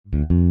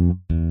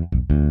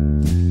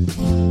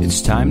It's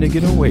time to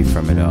get away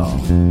from it all.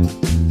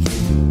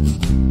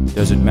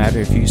 Doesn't matter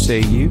if you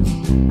say you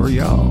or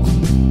y'all.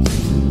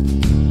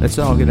 Let's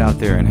all get out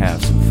there and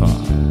have some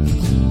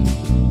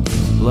fun.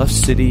 Bluff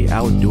City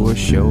Outdoor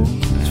Show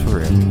is for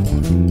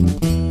everyone.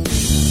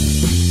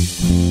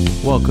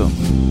 Welcome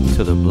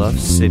to the Bluff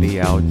City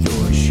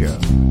Outdoor Show.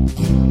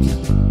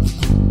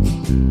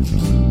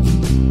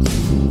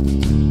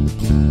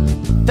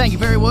 Thank you,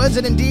 Barry Woods,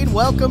 and indeed,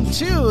 welcome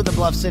to the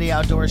Bluff City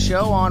Outdoor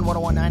Show on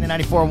 101.9 and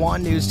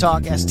 94.1 News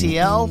Talk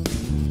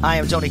STL. I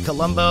am Tony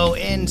Colombo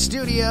in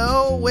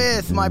studio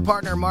with my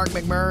partner, Mark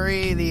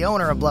McMurray, the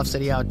owner of Bluff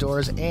City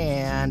Outdoors,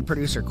 and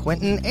producer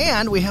Quentin.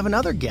 And we have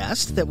another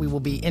guest that we will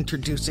be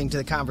introducing to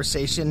the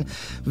conversation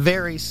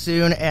very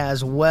soon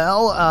as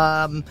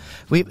well.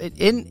 We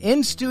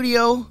in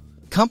studio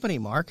company,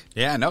 Mark.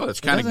 Yeah, no,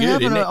 it's kind of good,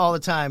 isn't isn't it? All the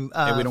time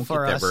Yeah, we don't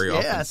for get that us. very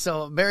often. Yeah,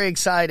 so very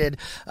excited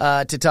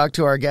to talk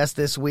to our guest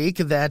this week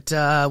that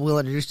we'll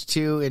introduce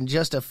you to in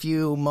just a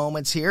few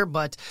moments here.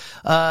 But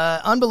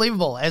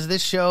unbelievable, as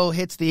this show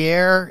hits the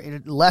air,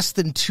 in less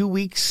than 2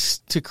 weeks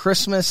to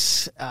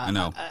Christmas. I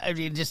know. I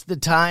mean, just the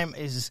time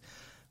is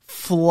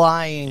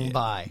flying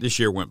by. This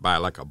year went by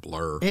like a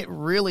blur. It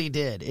really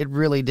did. It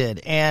really did.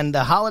 And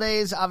the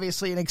holidays,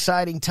 obviously an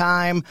exciting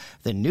time.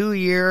 The new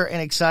year,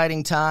 an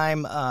exciting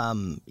time.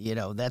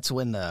 That's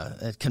when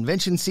the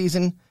convention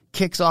season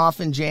kicks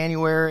off in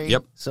January.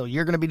 Yep. So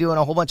you're going to be doing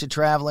a whole bunch of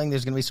traveling.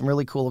 There's going to be some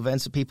really cool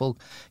events that people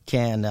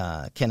can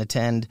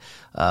attend.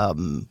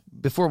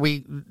 Before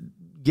we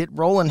get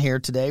rolling here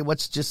today,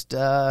 what's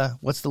the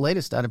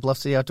latest out of Bluff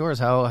City Outdoors?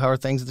 How are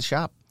things at the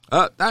shop?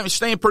 I'm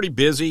staying pretty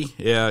busy.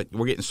 Yeah,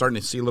 we're starting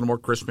to see a little more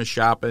Christmas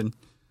shopping,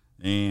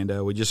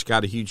 and we just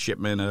got a huge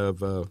shipment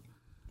of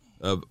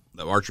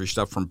archery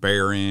stuff from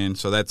Barron.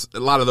 So that's a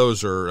lot of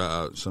those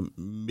are some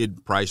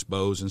mid-price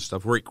bows and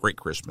stuff. Great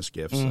Christmas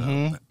gifts.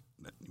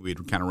 We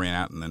kind of ran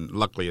out, and then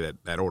luckily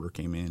that order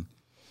came in.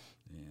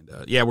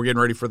 And we're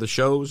getting ready for the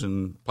shows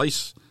and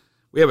place.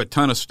 We have a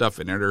ton of stuff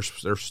in there. There's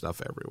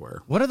stuff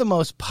everywhere. What are the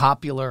most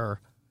popular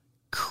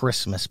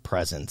Christmas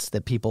presents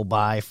that people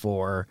buy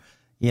for?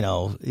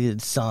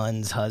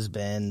 Sons,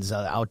 husbands,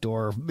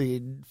 outdoor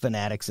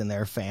fanatics in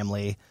their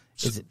family.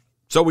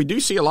 So we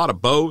do see a lot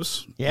of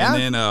bows. Yeah,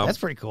 and then, that's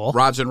pretty cool.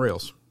 Rods and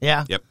reels.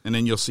 Yeah. Yep. And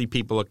then you'll see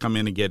people that come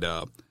in and get,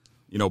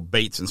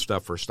 baits and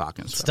stuff for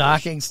stocking stuffers.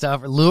 Stocking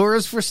stuffer.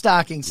 Lures for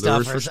stocking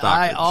stuffers.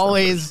 I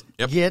always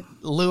get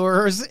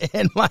lures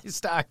in my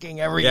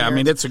stocking every year. Yeah, I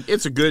mean, it's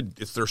a good,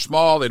 if they're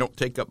small, they don't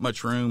take up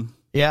much room.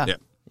 Yeah.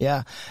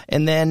 Yeah.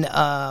 And then,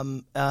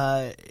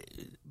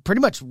 pretty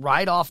much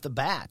right off the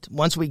bat,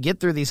 once we get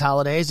through these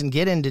holidays and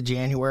get into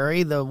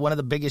January, one of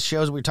the biggest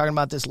shows, we were talking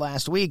about this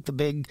last week, the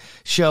big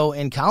show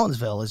in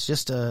Collinsville is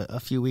just a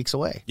few weeks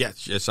away. Yeah,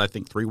 it's I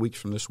think 3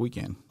 weeks from this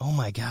weekend. Oh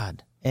my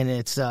God. And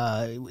it's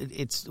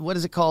what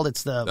is it called?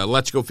 It's the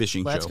Let's Go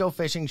Fishing Let's Go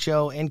Fishing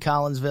Show in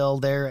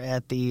Collinsville there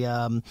at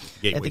the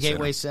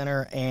Gateway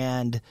Center.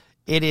 And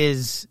it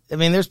is, I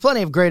mean, there's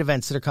plenty of great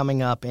events that are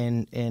coming up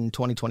in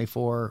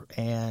 2024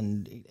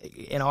 and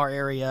in our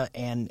area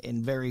and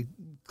in very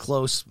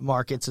close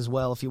markets as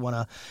well if you want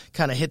to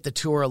kind of hit the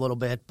tour a little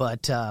bit.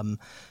 But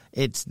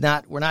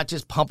we're not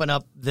just pumping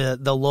up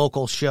the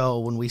local show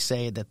when we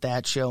say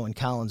that show in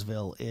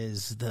Collinsville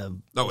is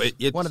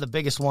one of the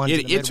biggest ones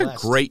in the It's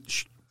Midwest. a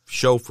great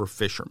show for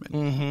fishermen.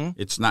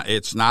 Mm-hmm.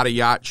 It's not a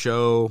yacht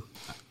show.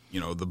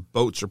 The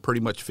boats are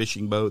pretty much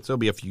fishing boats. There'll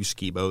be a few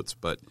ski boats,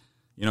 but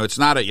it's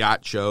not a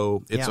yacht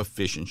show. It's a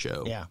fishing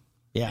show.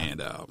 Yeah.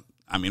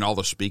 And all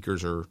the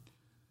speakers are,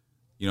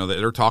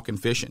 they're talking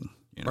fishing.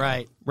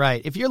 Right.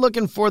 If you're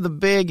looking for the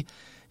big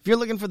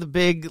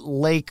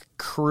lake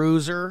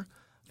cruiser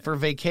for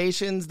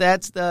vacations,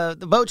 that's the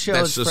boat show.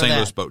 That's the St.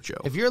 Louis Boat Show.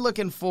 If you're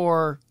looking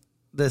for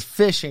the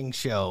fishing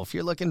show, if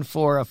you're looking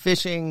for a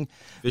fishing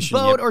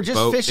boat or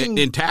just fishing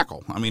in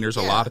tackle, I mean, there's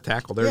a lot of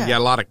tackle there. Yeah. You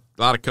got a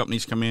lot of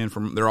companies come in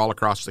they're all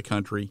across the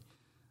country.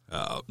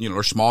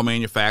 They're small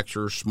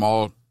manufacturers,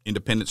 small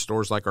independent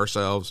stores like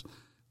ourselves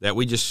that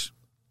we just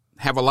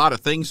have a lot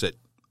of things that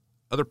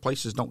other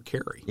places don't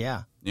carry.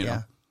 Yeah. You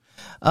know?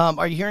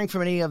 Are you hearing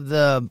from any of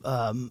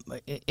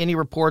any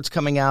reports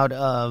coming out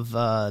of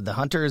the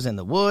hunters in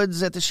the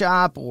woods at the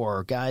shop,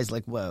 or guys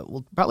like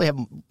we'll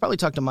probably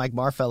talk to Mike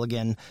Marfell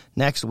again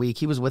next week.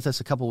 He was with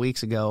us a couple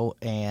weeks ago,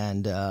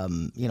 and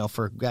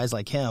for guys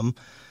like him,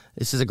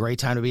 this is a great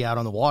time to be out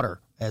on the water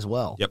as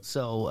well. Yep.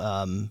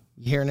 So,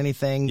 you hearing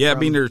anything? Yeah, I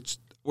mean,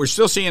 we're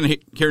still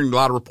hearing a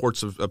lot of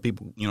reports of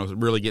people,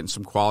 really getting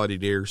some quality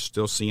deer.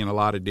 Still seeing a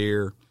lot of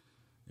deer.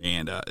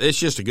 And it's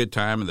just a good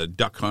time, and the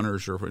duck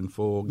hunters are in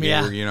full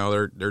gear.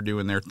 Yeah. They're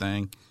doing their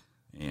thing,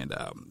 and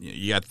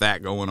you got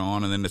that going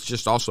on. And then it's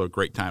just also a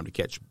great time to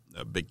catch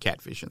a big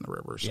catfish in the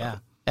river. So yeah,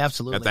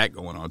 absolutely. Got that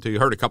going on too. You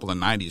heard a couple of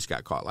 90s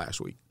got caught last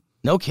week.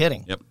 No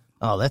kidding. Yep.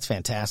 Oh, that's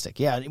fantastic.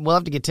 Yeah, we'll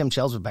have to get Tim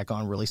Chelswood back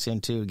on really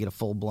soon too, get a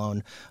full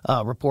blown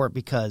report,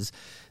 because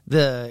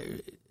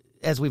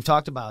as we've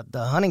talked about,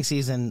 the hunting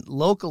season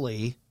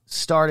locally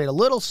started a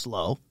little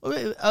slow,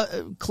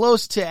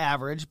 close to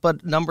average,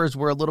 but numbers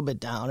were a little bit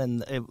down,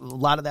 and a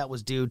lot of that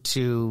was due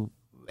to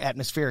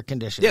atmospheric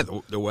conditions. Yeah,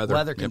 the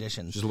weather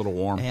conditions. Just a little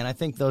warm. And I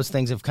think those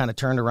things have kind of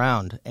turned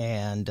around.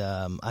 And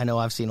I know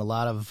I've seen a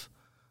lot of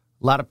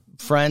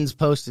friends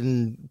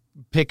posting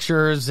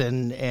pictures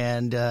and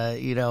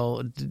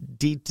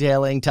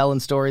telling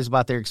stories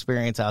about their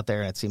experience out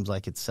there. And it seems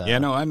like it's I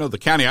know the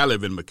county I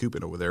live in,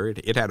 Macoupin over there.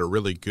 It had a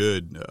really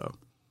good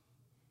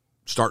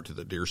start to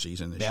the deer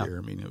season this year.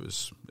 I mean, it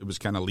was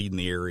kind of leading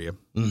the area.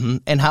 Mm-hmm.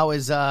 And how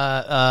is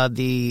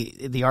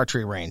the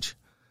archery range?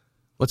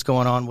 What's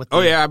going on with?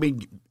 I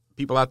mean,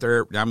 people out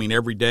there. I mean,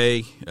 every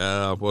day.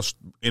 And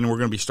we're going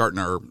to be starting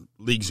our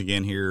leagues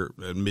again here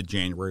in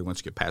mid-January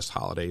once we get past the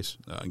holidays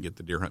and get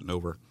the deer hunting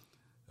over.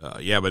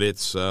 But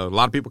it's a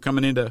lot of people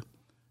coming in to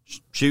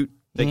shoot,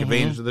 take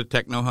advantage of the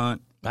techno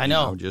hunt. I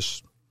know.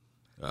 Just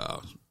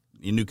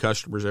new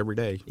customers every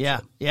day. Yeah,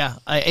 so. Yeah.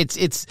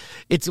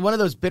 It's one of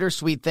those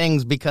bittersweet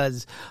things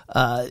because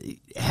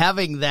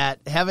having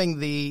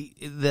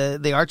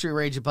the archery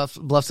range at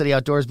Bluff City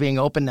Outdoors being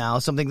open now,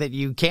 something that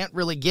you can't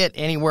really get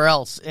anywhere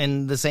else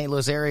in the St.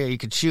 Louis area. You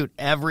could shoot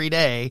every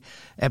day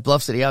at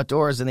Bluff City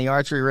Outdoors in the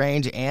archery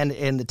range and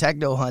in the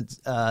techno hunt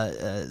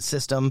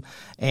system,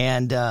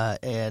 and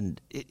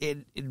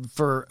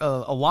for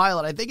a while,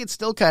 and I think it's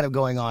still kind of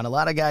going on. A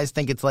lot of guys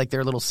think it's like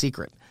their little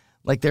secret.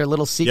 Like their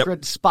little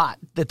secret spot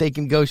that they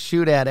can go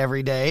shoot at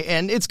every day.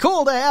 And it's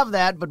cool to have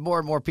that, but more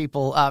and more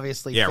people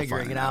obviously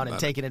figuring it out and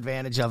taking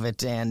advantage of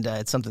it. And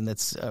it's something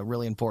that's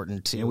really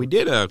important to we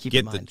did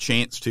get the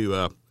chance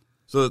to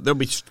so they'll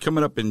be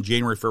coming up in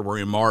January,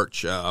 February, and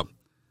March.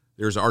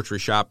 There's an archery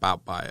shop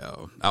out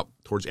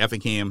towards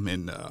Effingham,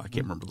 and I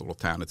can't remember the little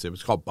town it's in.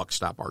 It's called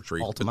Buckstop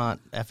Archery.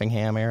 Altamont,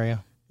 Effingham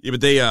area. Yeah,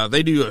 but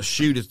they do a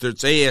shoot.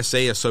 It's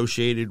ASA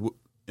associated,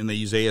 and they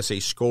use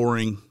ASA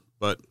scoring.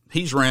 But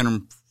he's ran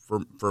them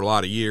for a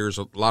lot of years.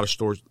 A lot of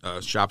stores,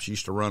 shops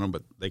used to run them,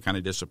 but they kind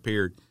of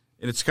disappeared.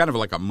 And it's kind of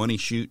like a money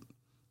shoot.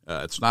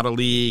 It's not a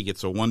league.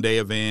 It's a one-day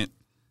event.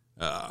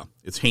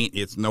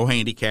 It's no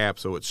handicap,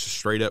 so it's a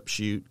straight-up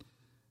shoot.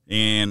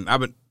 And I've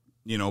been,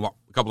 a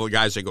couple of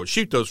guys that go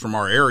shoot those from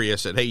our area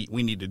said, hey,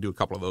 we need to do a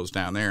couple of those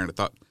down there. And I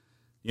thought,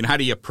 how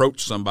do you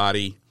approach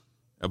somebody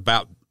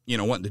about,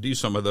 wanting to do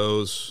some of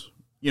those?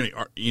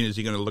 Is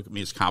he going to look at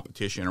me as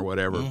competition or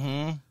whatever?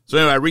 Mm-hmm. So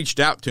anyway, I reached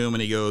out to him,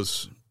 and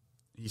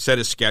he set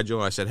his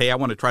schedule. I said, hey, I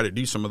want to try to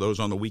do some of those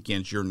on the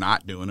weekends. You're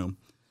not doing them.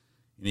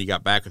 And he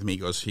got back with me.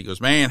 He goes,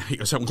 man,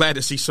 I'm glad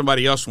to see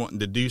somebody else wanting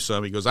to do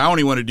some. He goes, I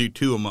only want to do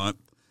 2 a month.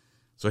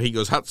 So he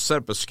goes, how to set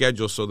up a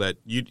schedule so that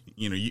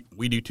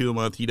we do 2 a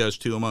month. He does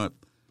 2 a month.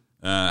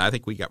 I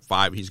think we got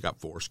 5. He's got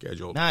 4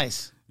 scheduled.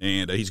 Nice.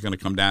 And he's going to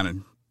come down,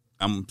 and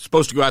I'm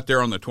supposed to go out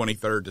there on the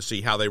 23rd to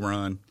see how they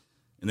run.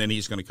 And then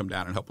he's going to come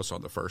down and help us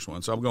on the first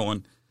one. So I'm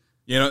going,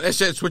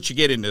 that's what you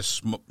get in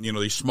this,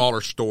 these smaller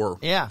store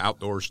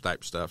outdoors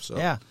type stuff. So,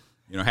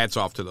 hats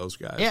off to those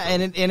guys. Yeah, so.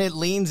 and it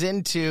leans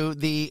into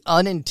the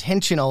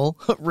unintentional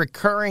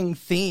recurring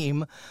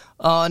theme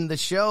on the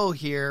show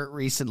here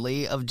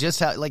recently of just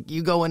how, like,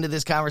 you go into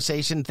this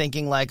conversation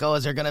thinking like, oh,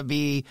 is there going to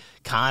be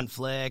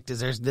conflict? Is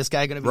there this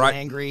guy going to be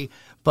angry?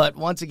 But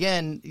once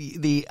again,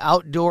 the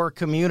outdoor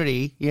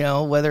community,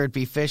 whether it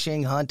be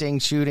fishing, hunting,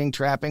 shooting,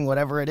 trapping,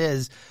 whatever it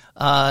is,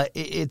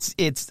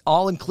 it's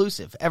all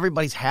inclusive.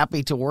 Everybody's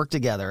happy to work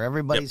together.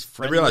 Everybody's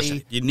friendly. I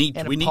realize we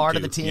need part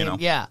of the team.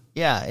 Yeah.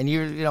 And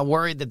you're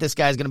worried that this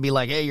guy's going to be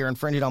like, hey, you're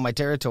infringing on my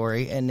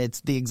territory, and it's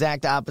the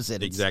exact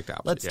opposite.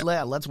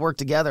 Let's work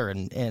together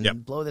and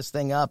blow this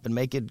thing up and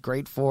make it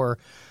great for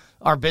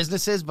our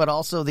businesses, but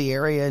also the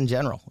area in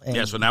general.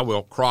 And so now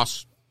we'll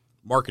cross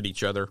market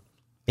each other.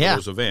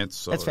 Those events.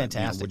 So that's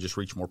fantastic. We'll just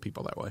reach more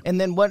people that way.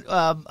 And then what?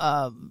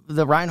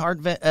 The Reinhardt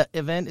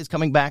event is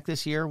coming back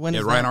this year. When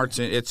is Reinhardt's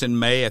it's in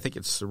May. I think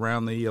it's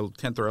around the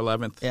 10th or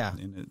 11th. Yeah.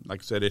 And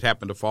like I said, it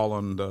happened to fall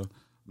on the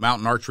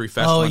Mountain Archery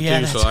Festival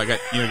too. So I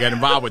got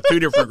involved with 2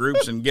 different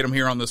groups and get them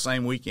here on the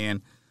same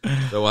weekend.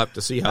 So we'll have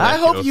to see how that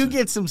goes. I hope you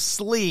get some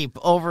sleep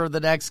over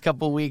the next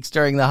couple of weeks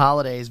during the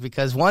holidays,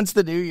 because once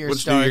the New Year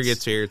starts, New Year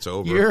gets here, it's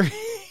over.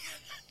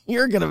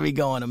 You're going to be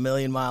going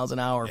 1,000,000 miles an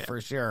hour for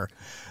sure.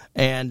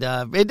 And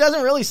it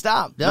doesn't really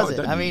stop, does it?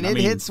 I mean, it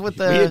hits with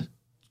the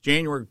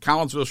January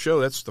Collinsville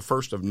show. That's the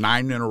first of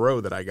 9 in a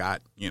row that I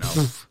got.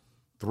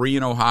 3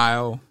 in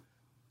Ohio,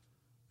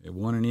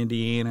 1 in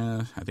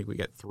Indiana. I think we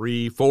got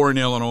 4 in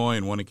Illinois,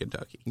 and 1 in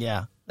Kentucky.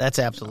 Yeah, that's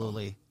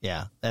absolutely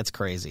that's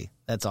crazy.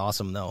 That's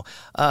awesome, though.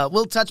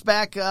 We'll touch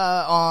back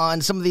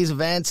on some of these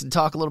events and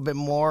talk a little bit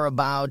more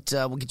about.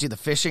 We'll get you the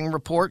fishing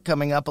report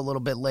coming up a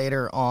little bit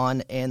later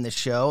on in the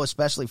show,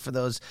 especially for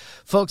those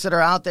folks that are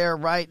out there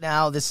right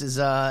now. This is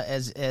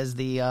as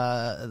the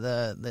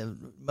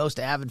most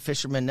avid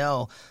fishermen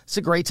know, it's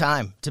a great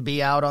time to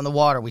be out on the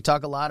water. We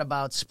talk a lot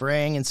about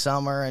spring and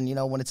summer, and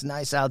when it's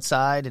nice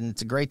outside, and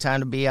it's a great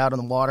time to be out on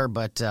the water.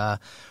 But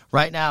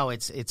right now,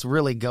 it's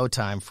really go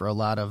time for a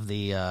lot of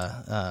the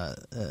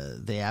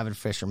the avid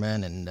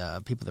fishermen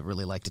and people that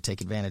really like to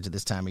take advantage of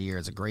this time of year.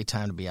 It's a great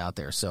time to be out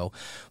there. So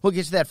we'll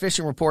get to that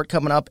fishing report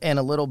coming up in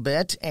a little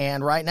bit.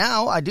 And right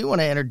now, I do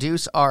want to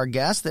introduce our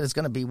guest that is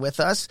going to be with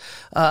us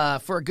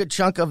for a good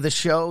chunk of the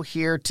show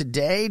here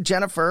today.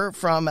 Jennifer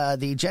from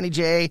the Jenny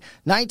J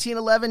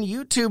 1911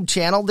 YouTube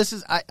channel.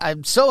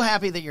 I'm so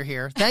happy that you're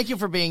here. Thank you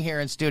for being here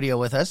in studio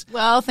with us.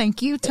 Well,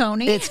 thank you,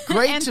 Tony. It's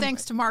great. And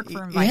thanks to Mark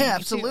for inviting me. Yeah,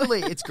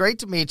 absolutely. It's great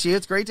to meet you.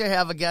 It's great to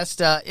have a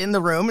guest in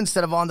the room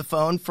instead of on the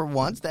phone for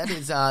once.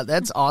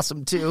 That's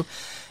awesome too.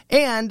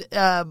 And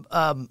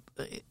I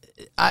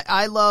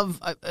love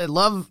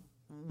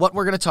what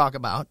we're going to talk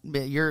about.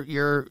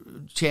 Your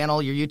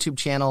channel, your YouTube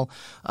channel,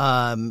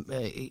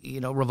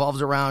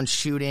 revolves around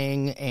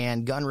shooting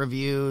and gun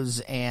reviews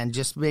and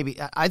just maybe,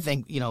 I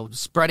think,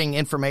 spreading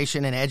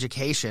information and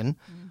education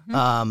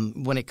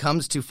when it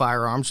comes to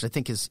firearms, which I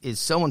think is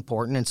so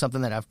important and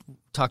something that I've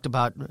talked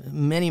about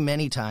many,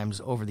 many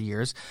times over the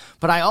years.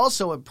 But I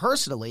also am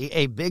personally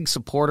a big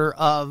supporter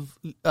of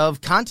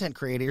content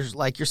creators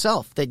like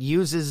yourself that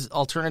uses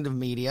alternative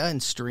media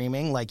and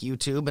streaming like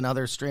YouTube and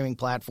other streaming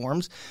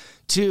platforms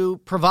to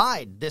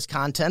provide this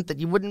content that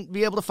you wouldn't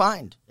be able to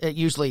find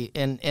usually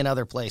in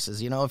other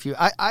places.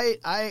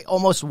 I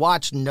almost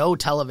watch no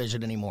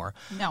television anymore.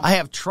 No. I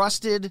have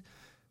trusted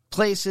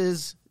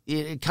places,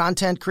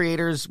 content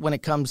creators when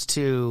it comes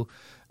to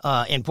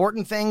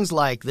important things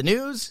like the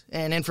news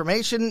and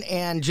information,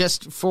 and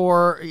just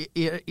for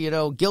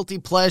guilty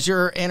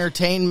pleasure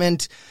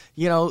entertainment,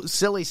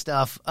 silly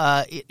stuff.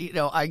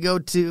 I go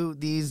to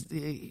these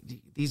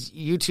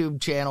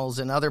YouTube channels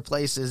and other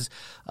places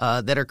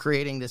that are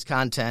creating this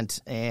content,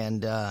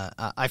 and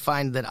I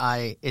find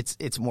that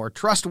it's more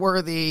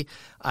trustworthy.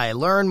 I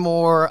learn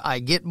more. I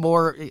get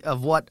more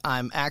of what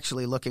I'm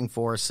actually looking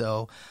for.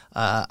 So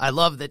I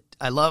love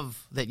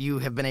that you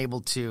have been able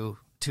to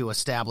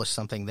establish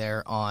something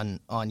there on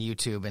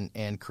YouTube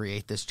and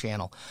create this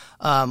channel.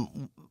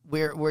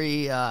 We're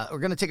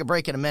going to take a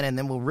break in a minute, and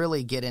then we'll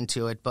really get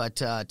into it. But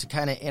to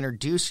kind of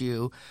introduce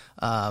you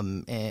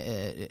and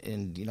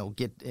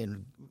get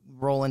and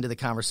roll into the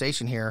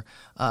conversation here,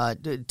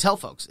 tell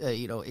folks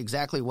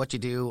exactly what you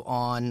do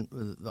on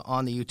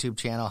the YouTube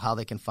channel, how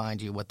they can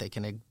find you, what they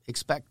can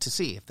expect to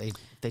see if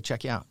they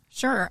check you out.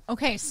 Sure.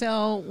 Okay.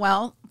 So,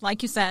 well,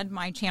 like you said,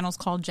 my channel's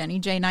called Jenny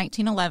J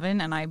 1911,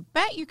 and I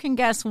bet you can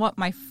guess what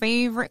my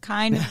favorite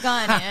kind of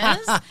gun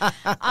is.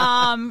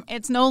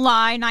 It's no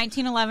lie,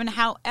 1911.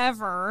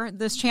 However,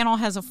 this channel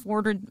has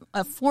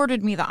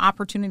afforded me the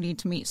opportunity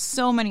to meet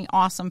so many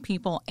awesome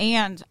people,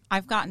 and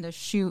I've gotten to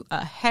shoot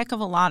a heck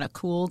of a lot of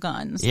cool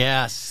guns.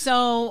 Yes.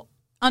 So,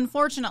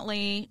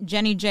 unfortunately,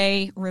 Jenny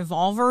J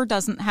Revolver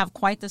doesn't have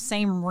quite the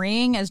same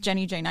ring as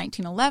Jenny J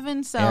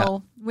 1911,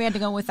 so we had to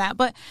go with that.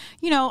 But,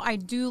 I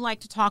do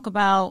like to talk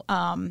about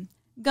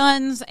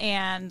guns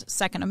and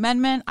Second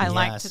Amendment. I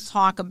like to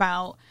talk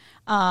about,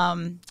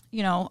 I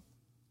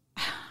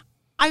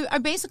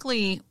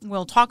basically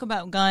will talk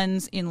about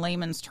guns in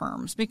layman's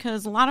terms,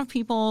 because a lot of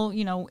people,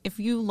 if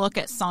you look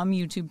at some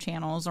YouTube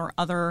channels or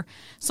other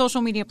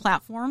social media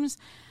platforms,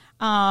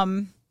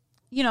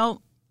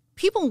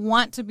 people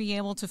want to be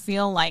able to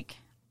feel like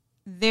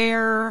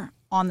they're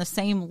on the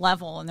same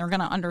level and they're going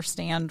to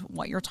understand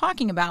what you're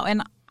talking about.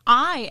 And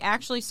I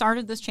actually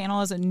started this channel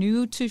as a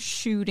new to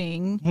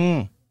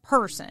shooting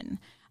person.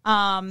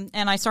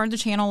 And I started the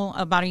channel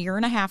about 1.5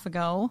 years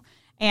ago.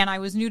 And I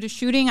was new to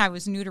shooting. I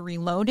was new to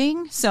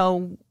reloading.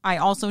 So I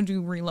also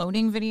do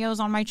reloading videos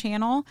on my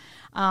channel.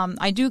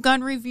 I do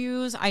gun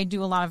reviews. I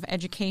do a lot of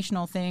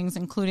educational things,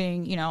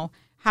 including,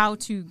 how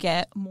to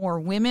get more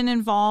women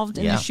involved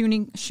in the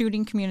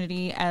shooting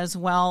community as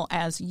well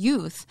as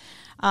youth.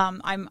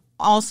 I'm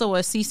also a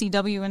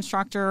CCW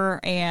instructor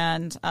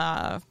and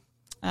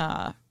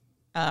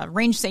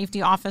range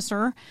safety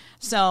officer.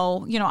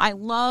 So, I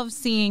love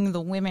seeing the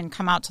women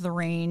come out to the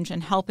range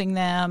and helping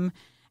them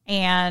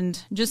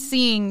and just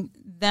seeing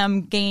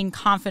them gain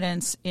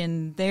confidence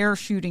in their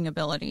shooting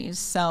abilities.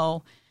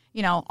 So,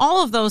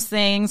 all of those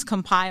things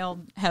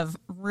compiled have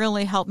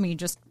really helped me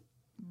just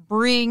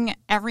bring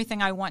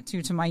everything I want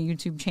to my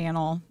YouTube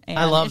channel, and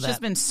I love it's that.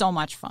 just been so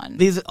much fun.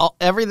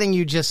 Everything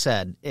you just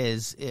said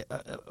is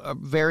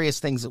various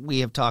things that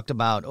we have talked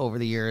about over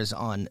the years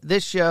on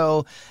this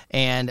show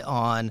and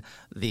on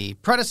the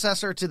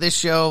predecessor to this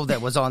show that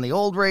was on the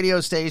old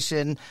radio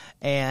station,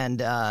 and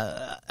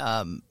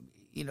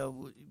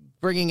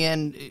bringing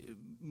in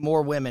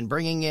more women,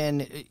 bringing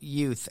in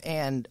youth,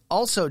 and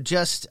also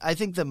just I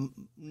think the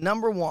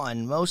number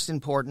one most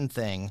important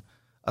thing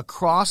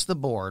across the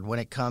board when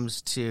it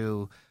comes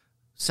to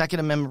Second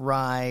Amendment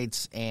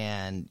rights,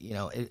 and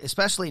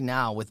especially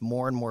now with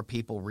more and more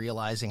people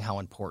realizing how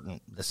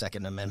important the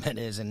Second Amendment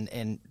is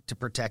and to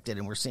protect it,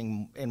 and we're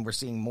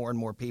seeing more and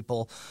more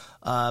people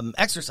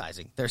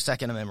exercising their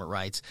Second Amendment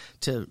rights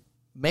to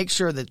make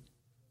sure that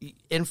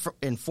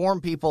inform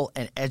people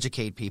and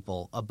educate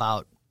people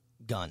about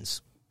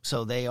guns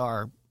so they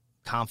are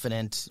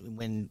confident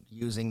when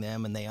using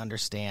them and they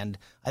understand.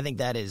 I think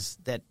that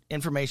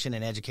information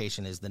and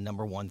education is the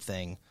number one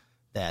thing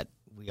that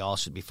we all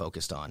should be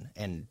focused on.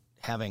 And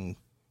having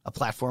a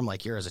platform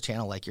like yours, a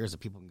channel like yours that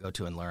people can go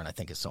to and learn, I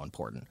think is so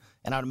important.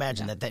 And I would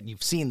imagine that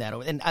you've seen that.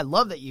 And I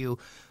love that you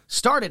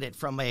started it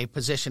from a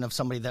position of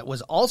somebody that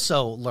was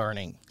also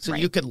learning. So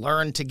you could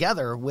learn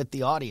together with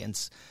the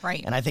audience.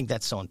 Right. And I think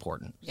that's so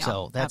important. Yeah,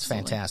 so that's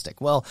absolutely.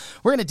 Fantastic. Well,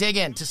 we're going to dig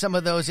into some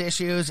of those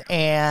issues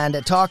and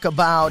talk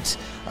about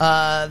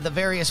the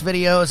various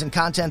videos and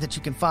content that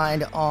you can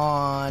find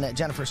on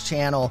Jennifer's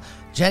channel,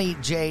 Jenny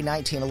J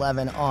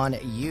 1911 on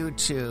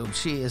YouTube.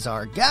 She is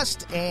our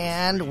guest,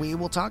 and we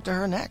will talk to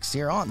her next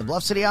here on the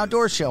Bluff City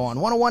Outdoors Show on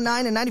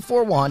 101.9 and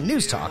 94.1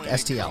 News Talk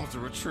STL.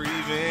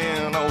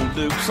 Retrieving old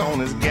Dukes on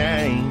his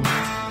game,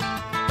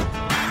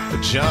 a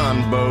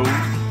John boat,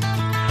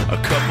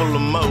 a couple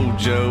of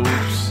mojos.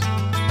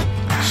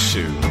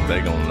 Shoot,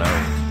 they gon' know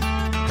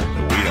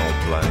that we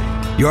don't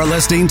play. You're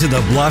listening to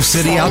the Bluff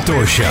City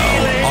Outdoor Show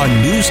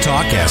on News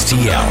Talk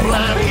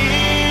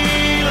STL.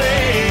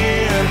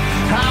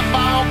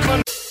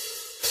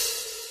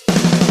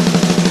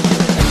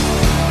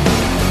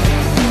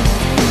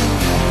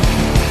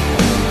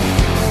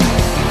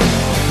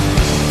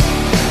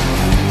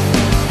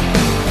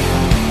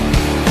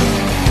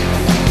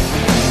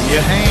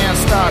 Your hands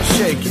start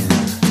shaking,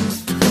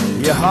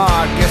 your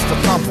heart gets to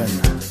pumping,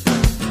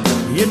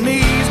 your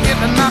knees get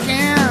to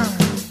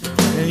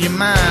knocking, and your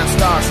mind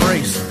starts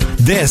racing.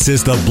 This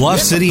is the Bluff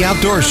City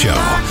Outdoor Show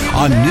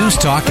on News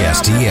Talk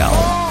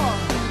STL.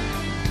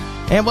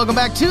 And welcome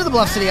back to the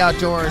Bluff City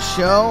Outdoors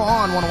Show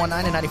on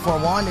 101.9 and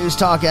 94.1 News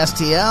Talk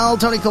STL.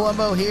 Tony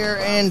Colombo here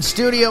in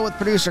studio with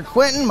producer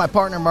Quentin, my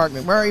partner Mark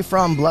McMurray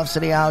from Bluff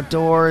City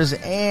Outdoors,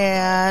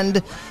 and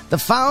the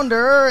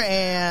founder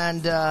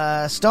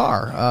and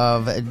star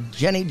of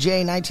Jenny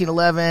J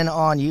 1911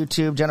 on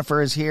YouTube.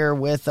 Jennifer is here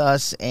with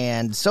us,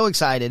 and so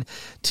excited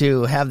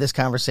to have this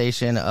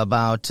conversation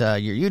about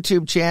your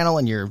YouTube channel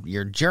and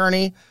your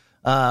journey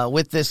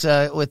with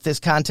this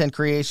content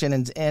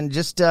creation and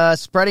just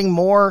spreading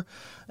more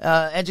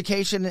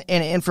education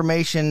and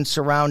information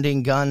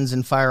surrounding guns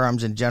and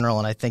firearms in general.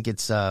 And I think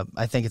it's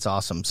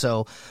awesome.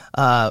 So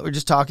we're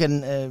just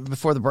talking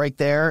before the break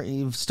there.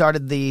 You've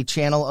started the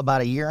channel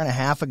about a year and a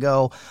half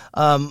ago.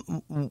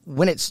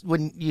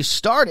 When you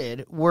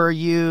started,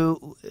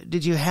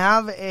 did you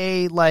have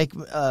a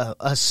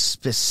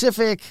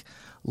specific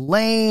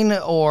lane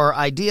or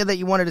idea that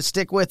you wanted to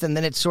stick with, and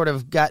then it sort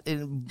of got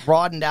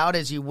broadened out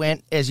as you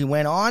went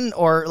on,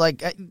 or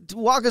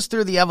walk us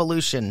through the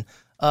evolution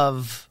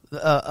of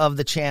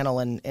the channel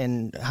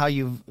and how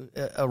you've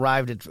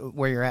arrived at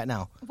where you're at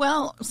now?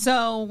 Well,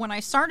 so when I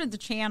started the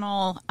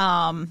channel,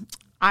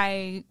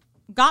 I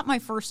got my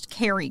first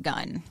carry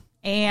gun,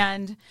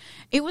 and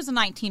it was a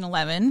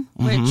 1911,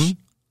 which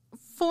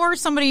for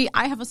somebody,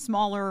 I have a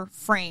smaller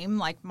frame,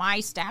 like my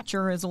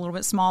stature is a little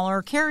bit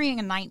smaller. Carrying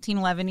a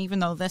 1911, even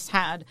though this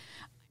had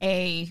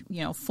a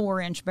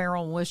 4-inch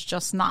barrel, was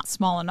just not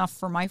small enough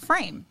for my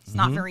frame. It's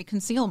not very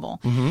concealable.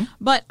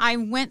 But I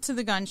went to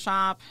the gun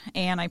shop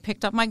and I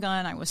picked up my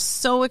gun. I was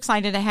so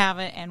excited to have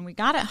it, and we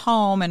got it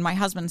home, and my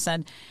husband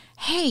said,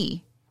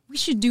 "Hey, we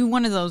should do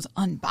one of those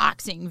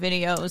unboxing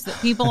videos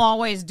that people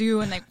always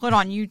do and they put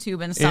on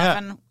YouTube and stuff." Yeah.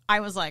 And I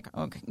was like,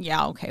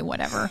 okay,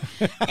 whatever.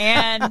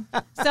 And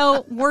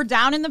so we're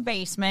down in the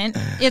basement.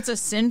 It's a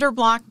cinder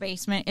block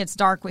basement. It's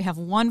dark. We have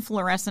one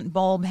fluorescent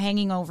bulb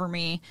hanging over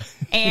me.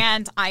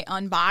 And I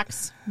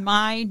unbox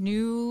my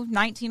new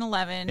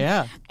 1911.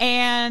 Yeah.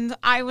 And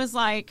I was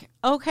like,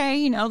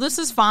 okay, this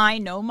is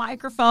fine. No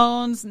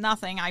microphones,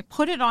 nothing. I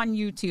put it on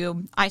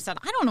YouTube. I said,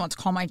 I don't know what to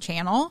call my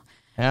channel.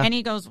 Yeah. And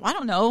he goes, well, I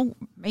don't know.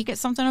 Make it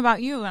something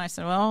about you. And I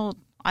said, well,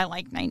 I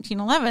like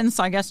 1911,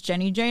 so I guess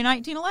Jenny J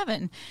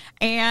 1911.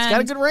 And it's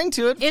got a good ring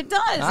to it. It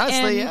does.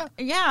 Honestly,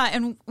 yeah.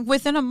 And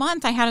within a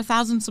month, I had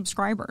 1,000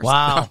 subscribers.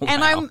 Wow.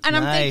 And I'm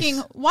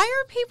thinking, why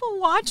are people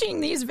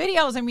watching these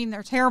videos? I mean,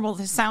 they're terrible.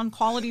 The sound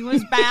quality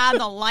was bad.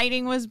 The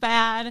lighting was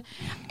bad.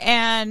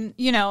 And,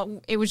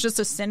 it was just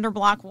a cinder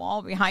block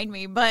wall behind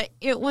me. But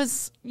it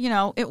was,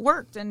 it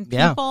worked. And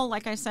people,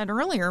 like I said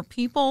earlier,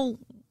 people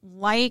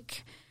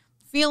like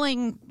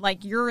feeling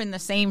like you're in the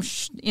same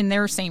in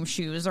their same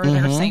shoes or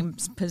their same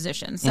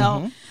position.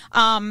 So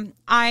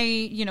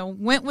I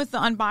went with the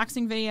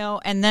unboxing video,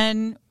 and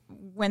then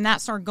when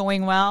that started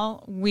going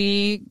well,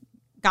 we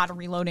got a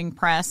reloading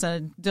press,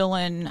 a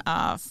Dillon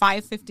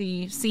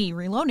 550C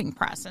reloading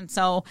press. And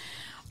so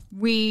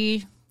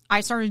I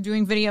started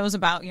doing videos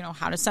about,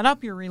 how to set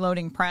up your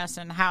reloading press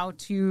and how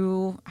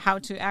to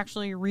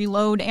actually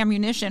reload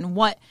ammunition.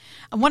 One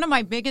of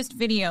my biggest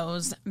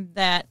videos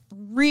that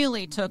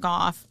really took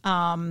off,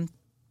 and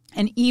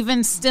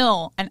even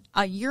still,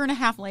 a year and a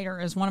half later,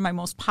 is one of my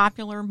most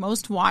popular,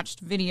 most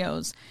watched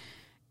videos,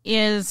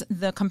 is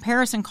the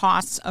comparison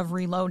costs of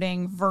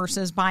reloading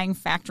versus buying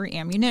factory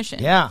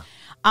ammunition. Yeah.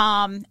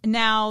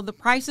 Now, the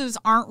prices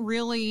aren't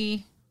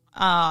really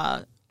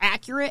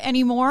accurate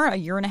anymore. A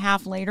year and a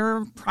half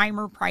later,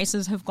 primer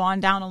prices have gone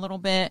down a little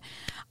bit,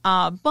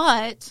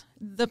 but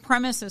the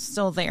premise is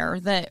still there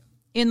that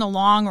in the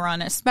long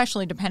run,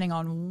 especially depending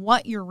on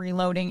what you're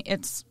reloading,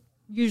 it's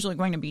usually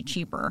going to be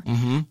cheaper.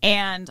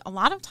 And a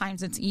lot of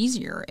times it's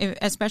easier,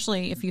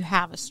 especially if you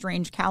have a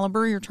strange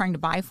caliber you're trying to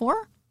buy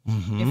for.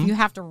 If you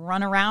have to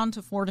run around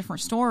to 4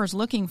 different stores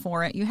looking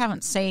for it, you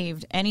haven't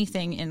saved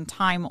anything in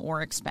time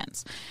or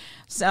expense.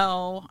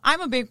 So I'm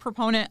a big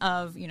proponent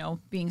of,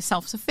 being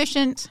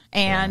self-sufficient,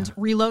 and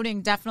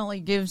reloading definitely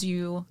gives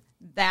you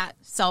that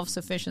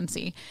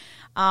self-sufficiency.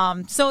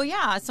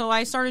 So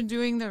I started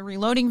doing the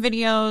reloading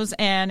videos,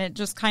 and it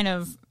just kind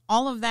of,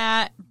 all of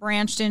that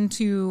branched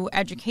into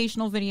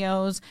educational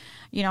videos.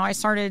 I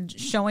started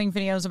showing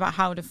videos about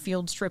how to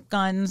field strip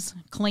guns,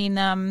 clean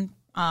them,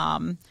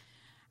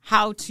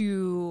 how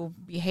to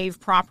behave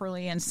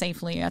properly and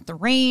safely at the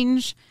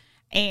range,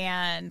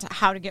 and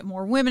how to get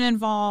more women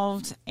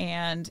involved.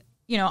 And,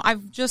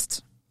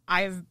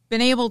 I've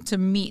been able to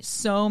meet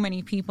so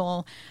many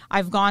people.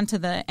 I've gone to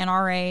the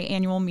NRA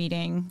annual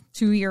meeting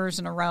 2 years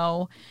in a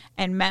row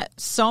and met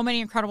so many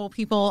incredible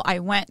people. I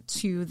went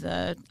to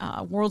the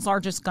world's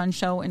largest gun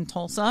show in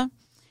Tulsa,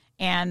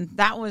 and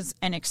that was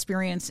an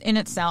experience in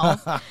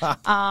itself.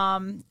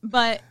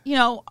 But,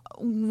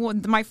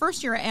 my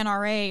first year at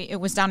NRA, it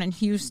was down in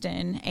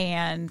Houston,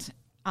 and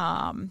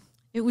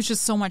it was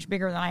just so much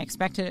bigger than I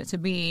expected it to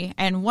be.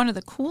 And one of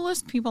the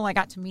coolest people I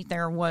got to meet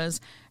there was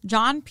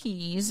John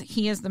Pease.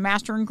 He is the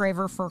master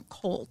engraver for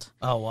Colt.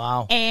 Oh,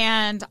 wow.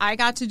 And I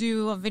got to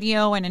do a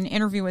video and an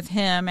interview with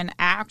him and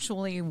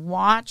actually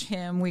watch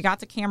him. We got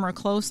the camera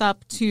close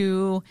up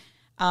to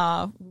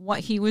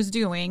what he was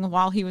doing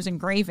while he was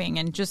engraving,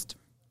 and just,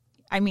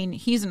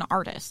 he's an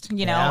artist,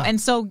 Yeah.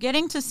 And so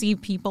getting to see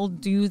people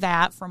do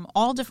that from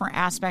all different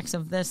aspects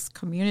of this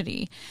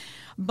community.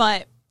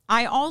 But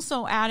I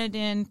also added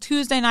in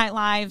Tuesday night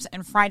lives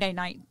and Friday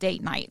night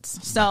date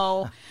nights.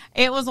 So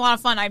it was a lot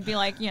of fun. I'd be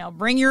like,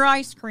 bring your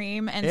ice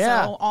cream. And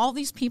so all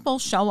these people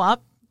show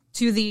up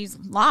to these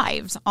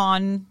lives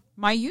on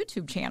my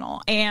YouTube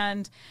channel.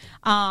 And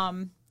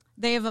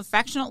they have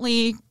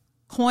affectionately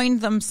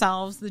coined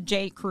themselves the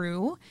J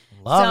Crew.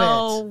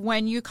 Love it.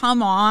 When you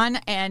come on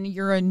and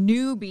you're a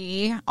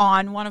newbie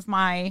on one of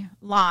my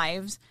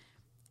lives,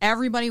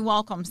 everybody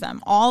welcomes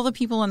them. All the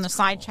people in the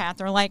side chat,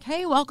 they're like,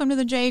 hey, welcome to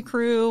the J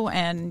Crew.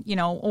 And,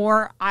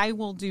 or I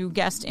will do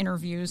guest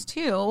interviews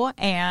too.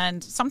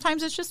 And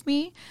sometimes it's just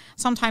me.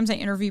 Sometimes I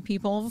interview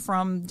people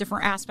from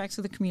different aspects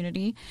of the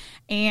community.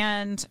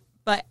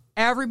 But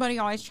everybody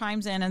always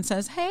chimes in and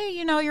says, hey,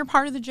 you're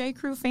part of the J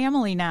Crew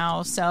family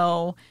now.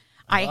 So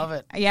I love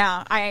it.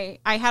 Yeah. I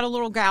had a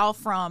little gal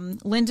from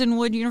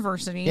Lindenwood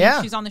University.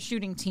 Yeah. She's on the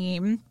shooting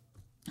team.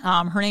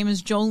 Her name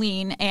is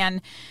Jolene, and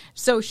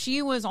so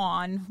she was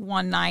on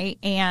one night,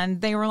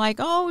 and they were like,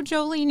 oh,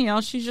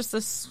 Jolene, she's just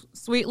this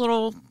sweet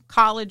little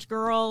college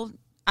girl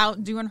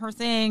out doing her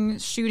thing,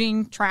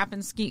 shooting trap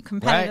and skeet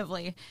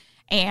competitively. Right.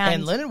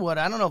 And Lindenwood,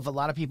 I don't know if a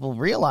lot of people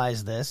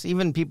realize this,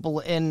 even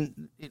people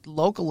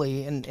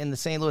locally in the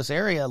St. Louis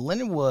area,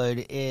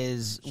 Lindenwood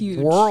is huge.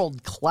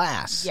 World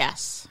class.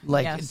 Yes.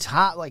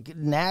 Top,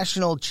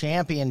 national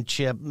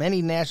championship,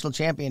 many national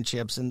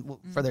championships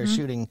for their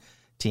shooting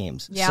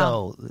teams.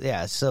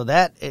 Yeah. So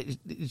that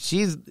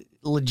she's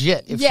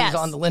legit if she's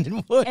on the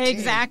Lindenwood team.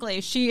 Exactly.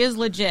 She is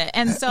legit.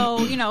 And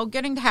so,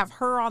 getting to have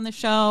her on the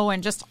show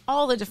and just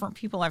all the different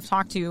people I've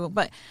talked to.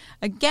 But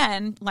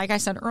again, like I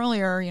said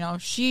earlier,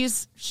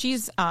 she's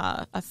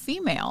a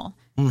female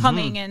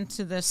coming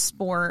into this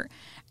sport.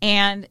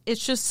 And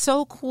it's just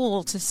so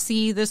cool to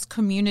see this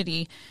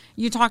community.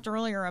 You talked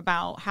earlier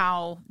about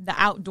how the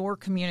outdoor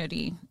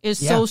community is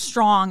so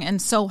strong and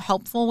so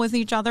helpful with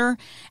each other.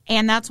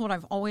 And that's what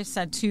I've always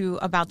said, too,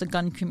 about the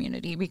gun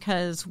community.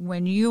 Because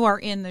when you are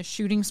in the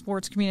shooting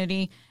sports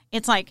community,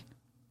 it's like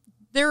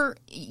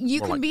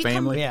you can be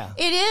family. It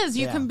is.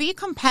 You can be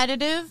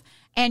competitive,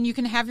 and you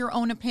can have your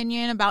own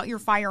opinion about your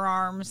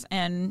firearms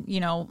and,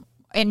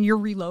 and you're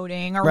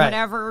reloading or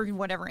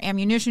whatever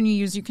ammunition you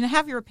use. You can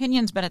have your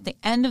opinions, but at the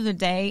end of the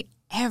day,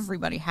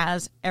 everybody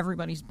has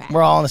everybody's back.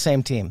 We're all on the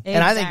same team. Exactly.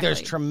 And I think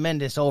there's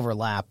tremendous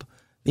overlap.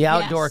 The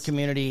outdoor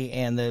community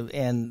and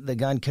the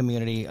gun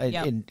community,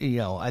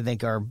 I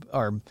think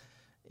are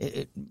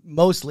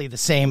mostly the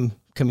same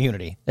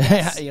community.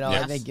 Yes.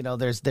 I think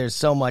there's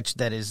so much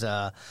that is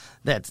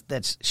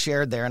that's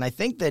shared there, and I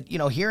think that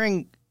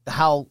hearing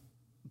how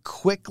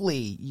quickly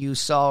you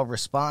saw a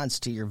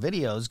response to your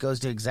videos goes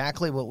to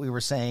exactly what we were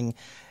saying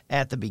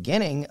at the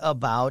beginning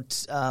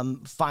about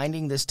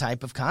finding this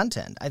type of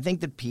content. I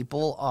think that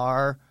people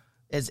are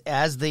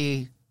as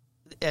the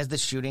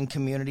shooting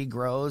community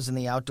grows and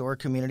the outdoor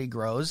community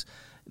grows,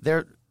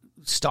 they're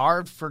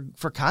starved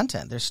for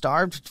content. They're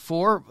starved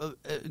for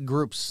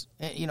groups,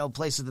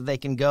 places that they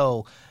can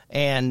go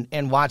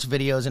and watch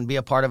videos and be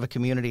a part of a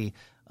community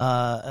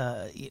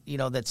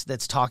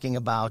that's talking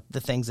about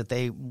the things that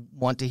they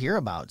want to hear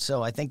about.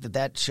 So I think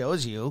that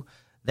shows you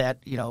that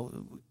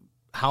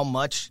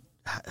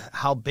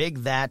how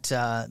big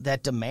that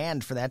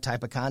demand for that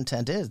type of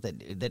content is.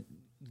 That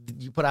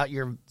you put out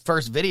your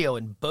first video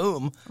and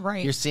boom,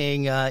 right. You're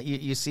seeing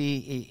you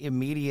see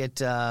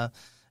immediate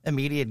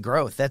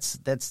growth.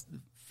 That's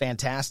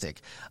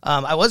fantastic.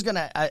 I was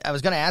gonna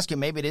ask you,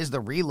 maybe it is the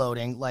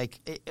reloading. Like,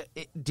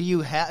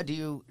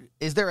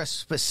 is there a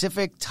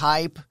specific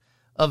type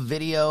of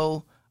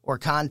video or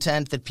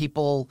content that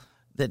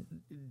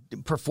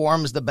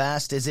performs the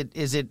best? Is it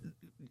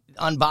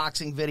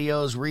unboxing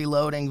videos,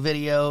 reloading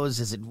videos?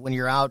 Is it when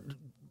you're out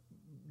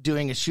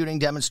doing a shooting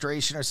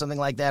demonstration or something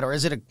like that, or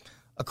is it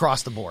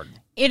across the board?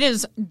 It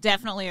is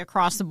definitely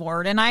across the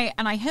board, and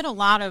I hit a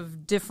lot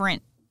of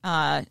different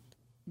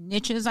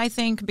niches, I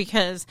think,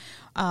 because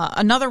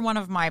another one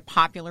of my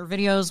popular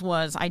videos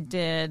was I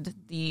did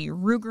the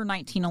Ruger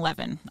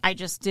 1911. I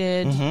just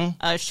did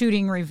a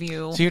shooting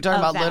review. So you're talking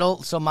about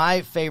that. So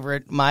my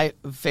favorite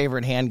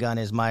handgun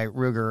is my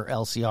Ruger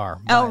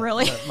LCR.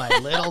 Really? My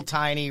little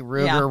tiny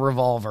Ruger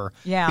revolver.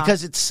 Yeah.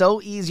 Because it's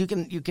so easy.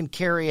 You can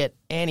carry it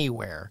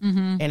anywhere,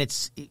 and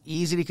it's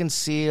easy to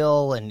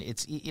conceal, and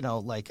it's kind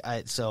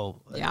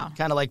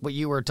of like what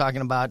you were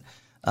talking about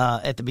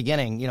at the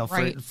beginning,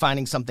 for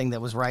finding something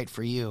that was right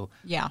for you.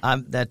 Yeah.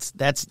 That's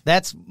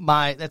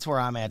where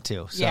I'm at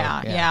too. So,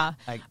 yeah.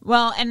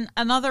 Well, and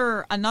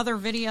another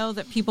video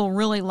that people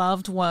really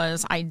loved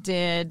was I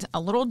did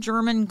a little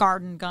German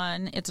garden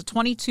gun. It's a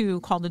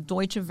 22 called the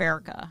Deutsche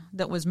Werke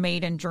that was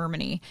made in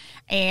Germany,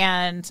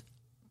 and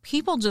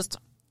people just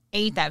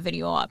ate that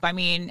video up. I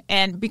mean,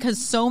 and because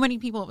so many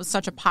people, it was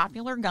such a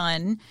popular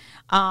gun,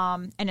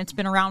 and it's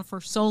been around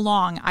for so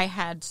long, I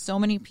had so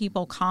many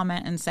people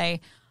comment and say,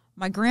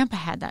 my grandpa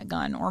had that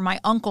gun, or my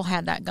uncle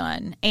had that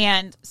gun.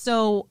 And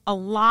so a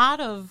lot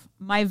of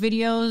my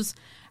videos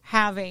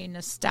have a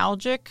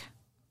nostalgic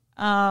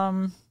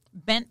bent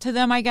to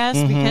them, I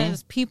guess,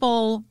 because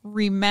people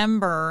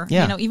remember,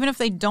 even if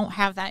they don't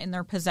have that in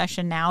their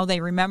possession now,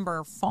 they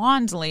remember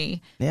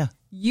fondly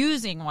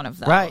using one of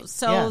those. Right.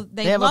 So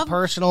they have a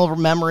personal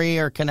memory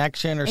or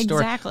connection or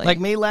story. Exactly. Like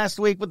me last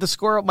week with the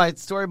squirrel, my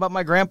story about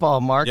my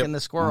grandpa, Mark, and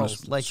the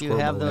squirrels. Like you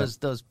have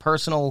those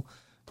personal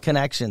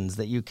connections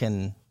that you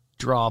can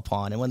draw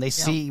upon, and when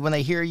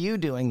they hear you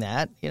doing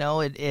that,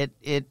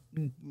 it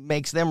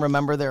makes them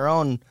remember their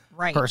own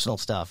personal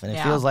stuff, and it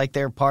feels like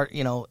they're part,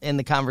 in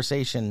the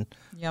conversation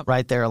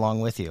right there along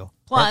with you.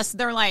 Plus,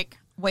 they're like,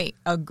 wait,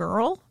 a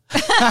girl?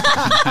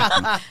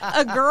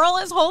 A girl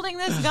is holding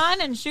this gun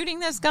and shooting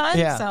this gun?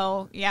 Yeah.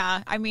 So,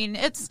 I mean,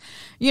 it's,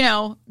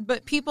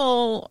 but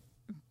people...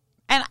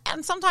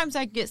 And sometimes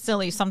I get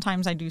silly.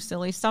 Sometimes I do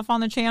silly stuff on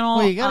the channel.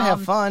 Well, you got to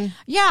have fun.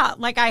 Yeah.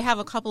 Like I have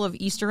a couple of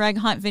Easter egg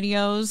hunt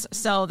videos.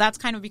 So that's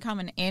kind of become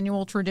an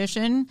annual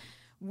tradition.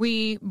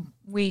 We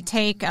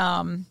take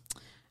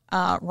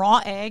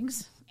raw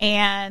eggs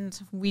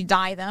and we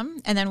dye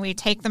them. And then we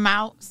take them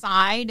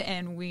outside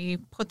and we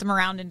put them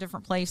around in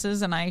different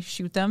places and I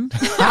shoot them.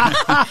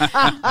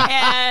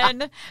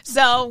 And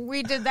so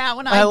we did that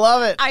one. I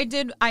love it. I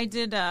did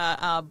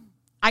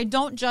I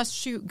don't just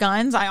shoot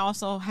guns. I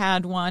also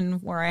had one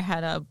where I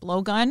had a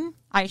blowgun.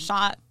 I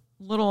shot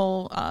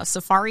little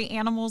safari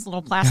animals,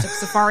 little plastic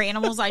safari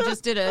animals. I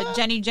just did a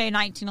Jenny J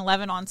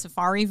 1911 on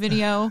safari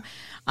video.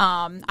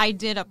 I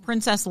did a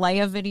Princess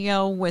Leia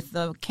video with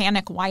the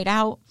Canik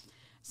whiteout.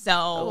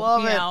 So,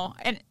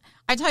 and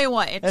I tell you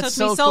what, it took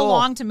me so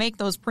long to make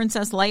those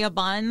Princess Leia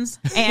buns,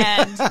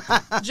 and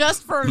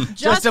just for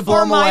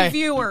my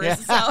viewers. Yeah.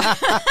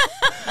 So.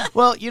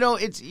 Well,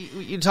 it's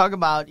you talk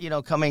about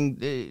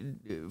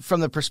coming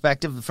from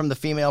the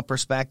female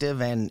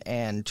perspective,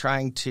 and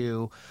trying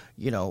to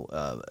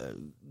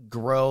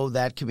grow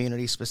that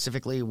community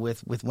specifically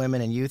with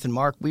women and youth. And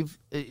Mark, we've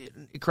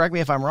correct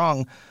me if I'm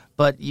wrong,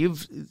 but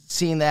you've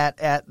seen that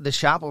at the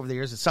shop over the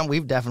years. It's something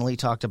we've definitely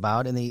talked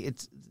about, and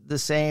it's the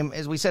same,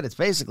 as we said, it's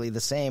basically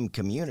the same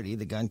community,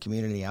 the gun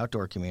community, the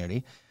outdoor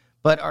community.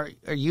 But are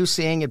you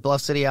seeing at Bluff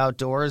City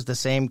Outdoors the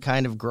same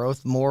kind of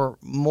growth, more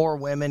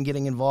women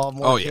getting involved,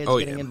 more kids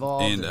getting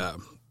involved?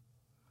 And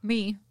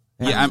me.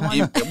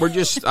 Yeah, we're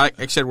just, like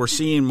I said, we're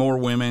seeing more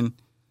women,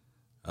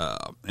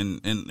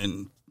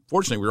 and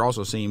fortunately we're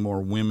also seeing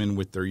more women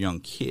with their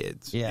young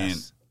kids.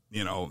 Yes.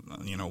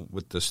 And,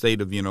 with the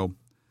state of,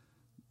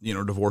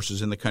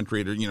 divorces in the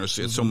country,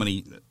 so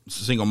many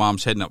single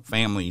moms heading up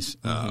families.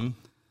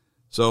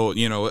 So,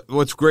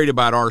 what's great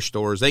about our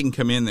store is they can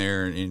come in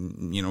there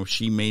and,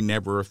 she may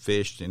never have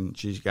fished, and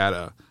she's got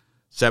a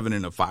 7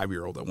 and a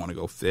 5-year-old that want to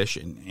go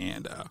fishing,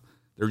 and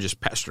they're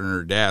just pestering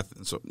her to death.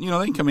 And so, they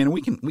can come in and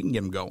we can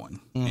get them going.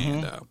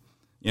 And,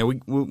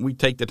 we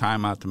take the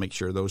time out to make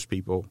sure those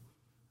people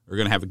are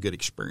going to have a good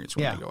experience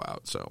when they go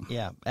out. So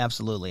yeah,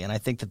 absolutely. And I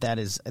think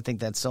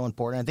that's so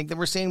important. I think that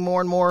we're seeing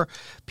more and more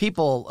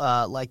people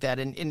like that,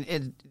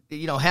 and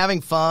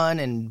having fun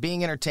and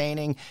being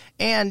entertaining,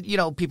 and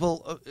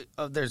people.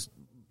 There's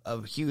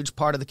a huge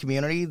part of the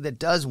community that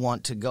does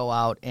want to go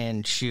out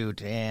and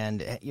shoot,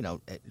 and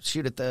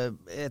shoot at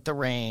the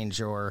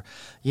range, or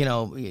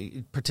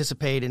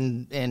participate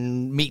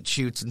in meat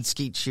shoots and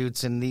skeet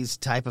shoots and these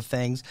type of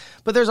things.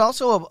 But there's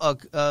also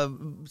a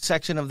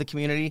section of the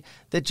community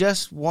that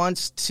just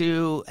wants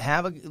to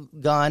have a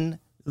gun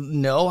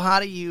know how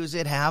to use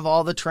it, have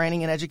all the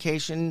training and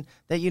education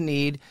that you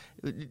need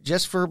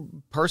just for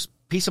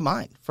peace of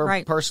mind,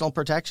 for personal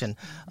protection.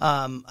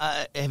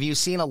 Have you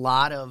seen a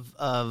lot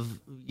of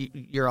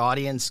your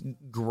audience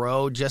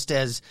grow just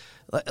as,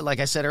 like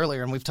I said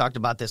earlier, and we've talked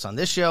about this on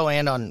this show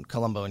and on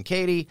Columbo and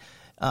Katie,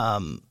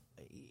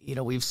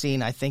 we've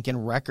seen, I think,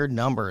 in record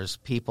numbers,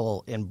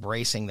 people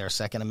embracing their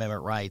Second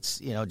Amendment rights,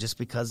 just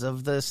because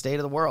of the state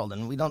of the world.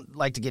 And we don't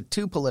like to get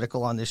too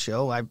political on this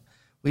show.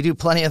 We do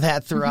plenty of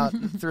that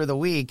through the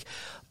week,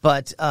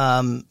 but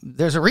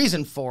there's a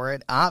reason for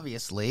it,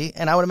 obviously,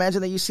 and I would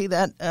imagine that you see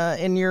that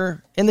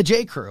in the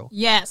J Crew.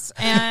 Yes,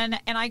 and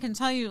I can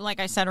tell you, like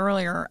I said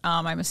earlier,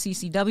 I'm a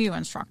CCW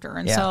instructor,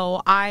 and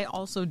so I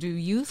also do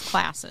youth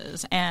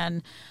classes.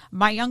 And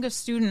my youngest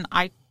student,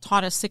 I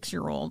taught a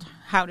 6-year-old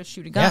how to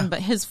shoot a gun,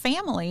 but his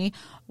family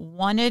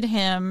wanted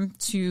him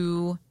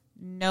to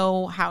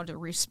know how to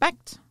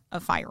respect a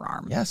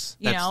firearm. Yes,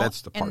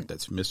 that's the part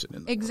that's missing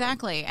in the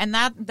exactly, and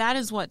that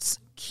is what's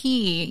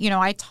key.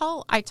 I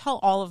tell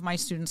all of my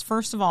students,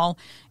 first of all,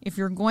 if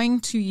you're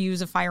going to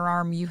use a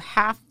firearm, you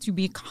have to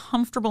be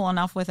comfortable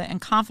enough with it and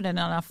confident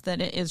enough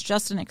that it is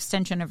just an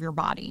extension of your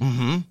body,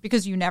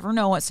 because you never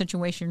know what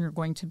situation you're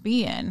going to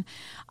be in.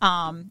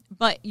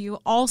 But you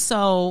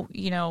also,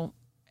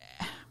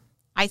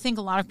 I think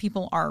a lot of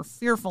people are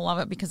fearful of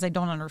it because they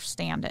don't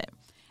understand it.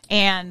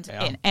 And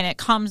it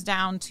comes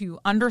down to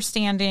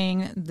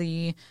understanding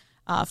the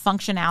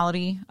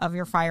functionality of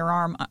your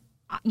firearm.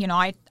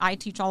 I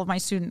teach all of my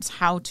students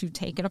how to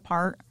take it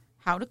apart,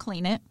 how to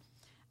clean it.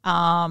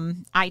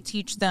 I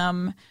teach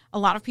them. A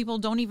lot of people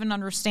don't even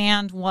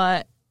understand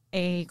what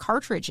a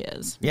cartridge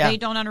is. Yeah. They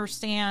don't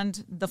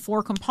understand the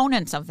 4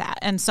 components of that.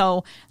 And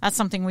so that's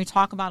something we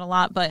talk about a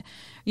lot. But,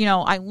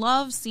 I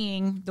love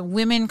seeing the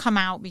women come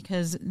out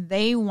because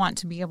they want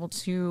to be able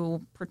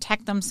to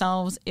protect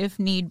themselves if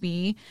need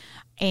be.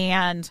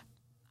 And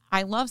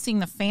I love seeing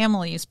the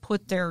families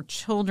put their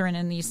children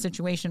in these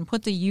situations,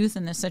 put the youth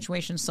in this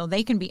situation so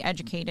they can be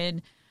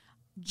educated,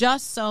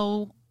 just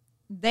so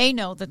they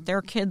know that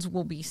their kids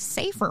will be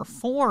safer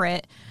for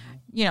it,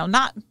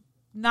 not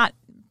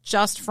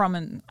just from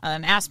an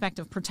aspect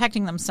of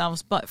protecting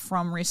themselves, but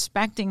from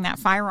respecting that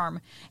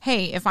firearm.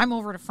 Hey, if I'm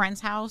over at a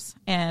friend's house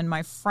and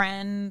my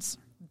friend's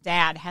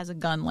dad has a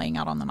gun laying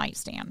out on the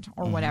nightstand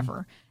or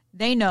whatever,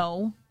 they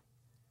know,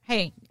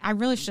 hey, I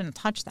really shouldn't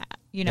touch that.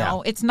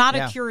 It's not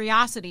a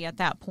curiosity at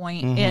that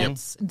point.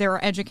 It's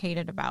they're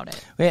educated about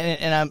it.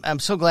 And I'm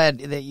so glad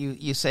that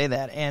you say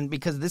that. And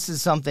because this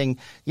is something,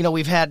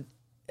 we've had,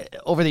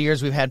 over the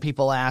years, we've had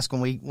people ask when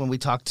we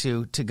talk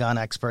to gun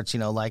experts,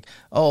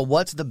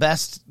 what's the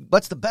best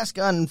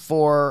gun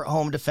for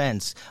home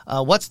defense?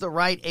 What's the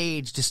right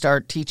age to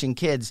start teaching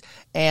kids?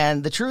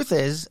 And the truth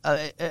is,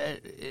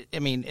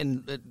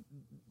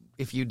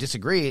 if you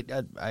disagree,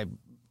 I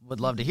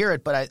would love to hear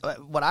it. But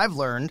what I've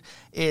learned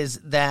is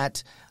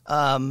that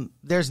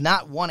there's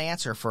not one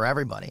answer for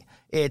everybody.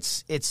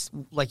 It's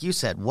like you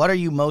said, what are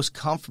you most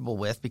comfortable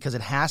with? Because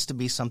it has to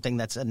be something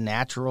that's a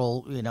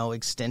natural,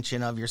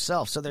 extension of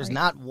yourself. So there's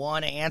not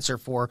one answer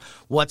for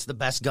what's the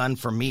best gun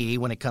for me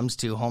when it comes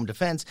to home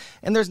defense.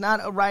 And there's not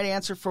a right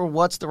answer for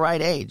what's the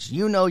right age.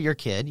 Your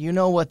kid,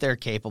 what they're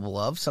capable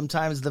of.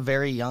 Sometimes the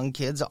very young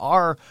kids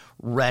are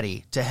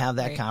ready to have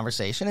that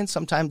conversation. And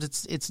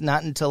sometimes it's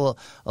not until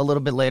a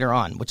little bit later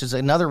on, which is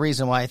another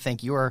reason why I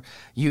think your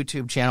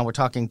YouTube channel, we're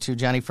talking to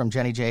Jenny from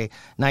Jenny J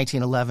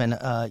 1911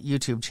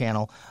 YouTube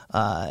channel,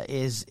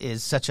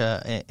 is such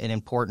an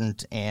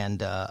important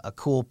and a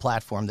cool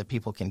platform that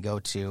people can go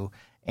to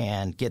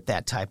and get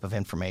that type of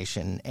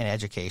information and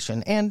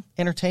education and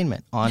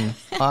entertainment on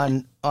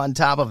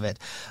top of it.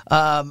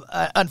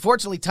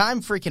 Unfortunately,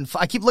 time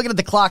I keep looking at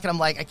the clock and I'm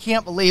like, I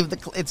can't believe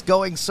it's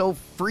going so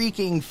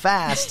freaking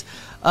fast.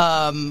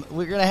 We're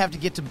going to have to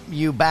get to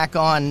you back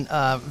on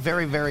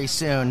very, very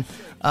soon.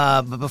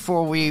 But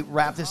before we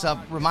wrap this up,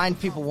 remind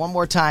people one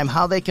more time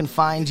how they can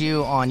find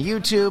you on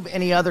YouTube,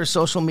 any other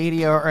social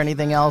media or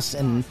anything else,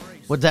 and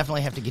we'll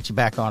definitely have to get you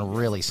back on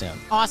really soon.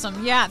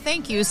 Awesome. Yeah,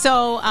 thank you.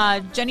 So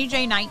Jenny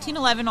J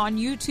 1911 on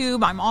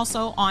YouTube. I'm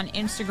also on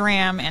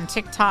Instagram and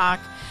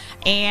TikTok.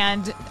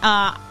 And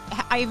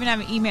I even have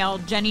an email,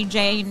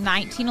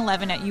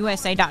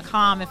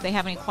 jennyj1911@usa.com, if they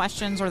have any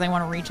questions or they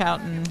want to reach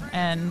out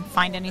and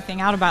find anything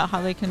out about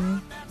how they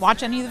can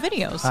watch any of the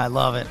videos. I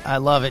love it.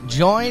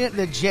 Join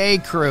the J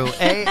Crew,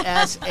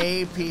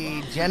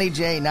 ASAP, Jenny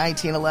J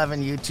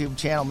 1911 YouTube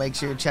channel. Make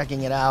sure you're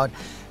checking it out.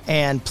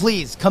 And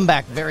please come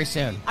back very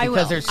soon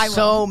because there's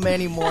so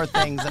many more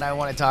things that I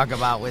want to talk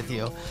about with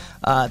you.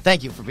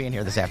 Thank you for being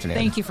here this afternoon.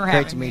 Thank you for having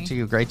me. Great to meet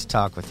you. Great to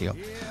talk with you.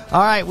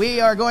 All right, we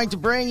are going to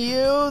bring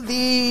you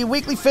the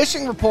weekly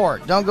fishing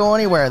report. Don't go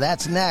anywhere.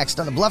 That's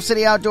next on the Bluff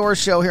City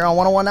Outdoors Show here on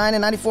 101.9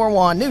 and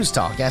 94.1 News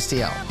Talk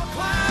STL.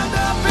 Climbed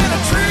up in a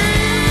tree.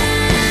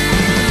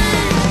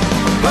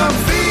 Buck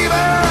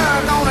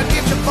fever, gonna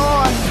get you,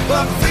 boy.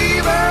 Buck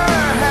fever,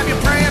 have you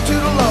praying to the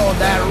Lord.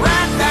 That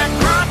rat, that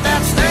grunt,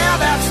 that stare,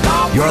 that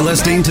stomp. You're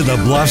listening to the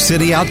Bluff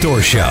City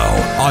Outdoor Show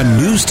on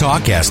News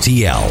Talk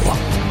STL.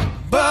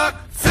 Buck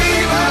fever.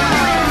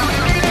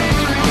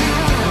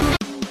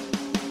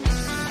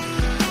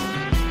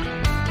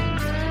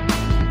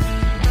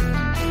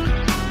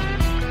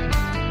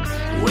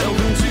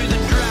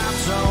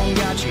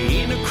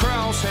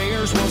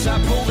 once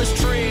I pull this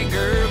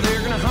trigger,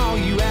 they're gonna haul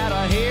you out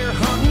of here.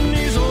 Hunting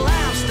is a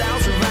lifestyle,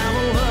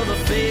 survival of the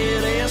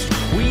fittest.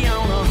 We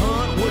on a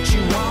hunt, what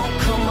you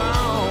want, come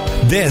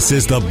on. This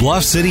is the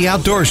Bluff City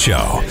Outdoor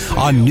Show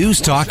on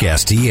News Talk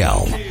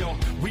STL.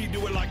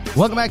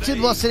 Welcome back to the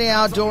Bluff City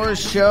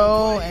Outdoors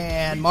Show.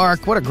 And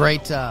Mark, what a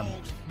great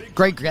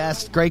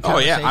guest, great conversation. Oh,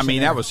 yeah. I mean,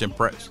 there. that was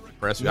impressive.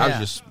 Yeah. I was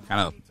just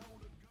kind of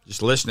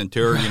just listening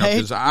to her,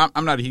 because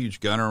I'm not a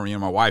huge gunner.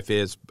 My wife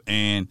is,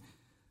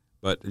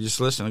 but just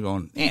listening and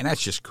going, man,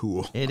 that's just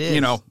cool. It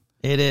is.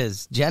 It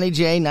is. Jenny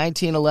J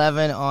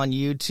 1911 on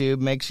YouTube.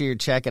 Make sure you're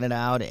checking it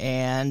out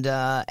and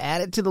add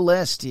it to the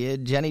list.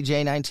 Jenny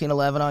J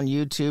 1911 on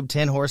YouTube,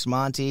 10 Horse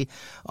Monty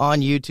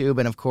on YouTube,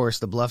 and of course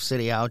the Bluff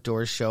City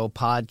Outdoors Show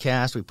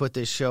podcast. We put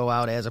this show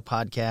out as a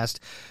podcast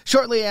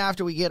shortly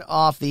after we get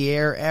off the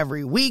air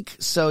every week,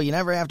 so you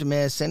never have to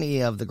miss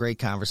any of the great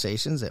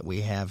conversations that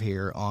we have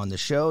here on the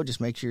show.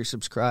 Just make sure you're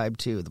subscribed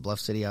to the Bluff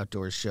City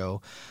Outdoors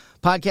Show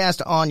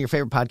podcast on your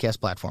favorite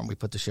podcast platform. We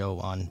put the show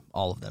on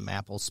all of them: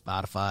 Apple,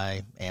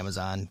 Spotify,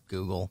 Amazon,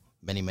 Google,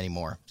 many, many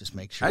more. Just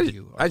make sure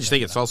I just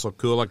think it's also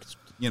cool. Like,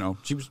 her and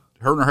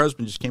her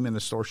husband just came in the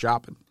store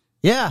shopping.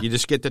 Yeah. You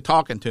just get to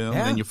talking to them,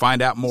 and then you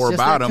find out more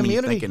about them, and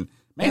you're thinking,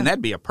 man,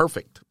 that'd be a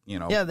perfect,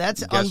 Yeah,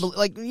 that's unbelievable.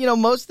 Like,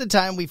 most of the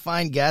time we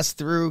find guests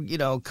through,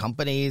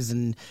 companies,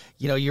 and,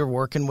 you're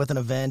working with an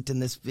event,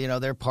 and this,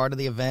 they're part of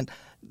the event.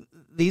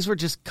 These were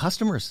just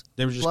customers.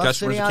 They were just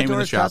customers who came in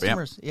the shop.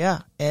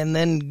 Yeah. And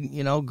then,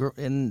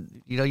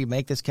 you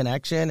make this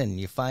connection, and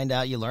you find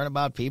out, you learn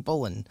about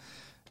people, and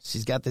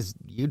she's got this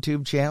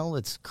YouTube channel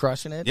that's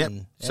crushing it. Yep.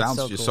 And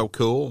sounds just so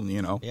cool,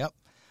 Yep.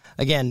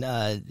 Again,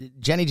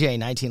 Jenny J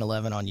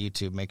 1911 on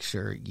YouTube. Make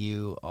sure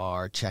you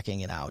are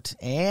checking it out.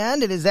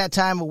 And it is that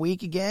time of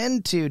week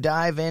again to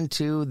dive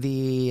into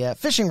the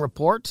fishing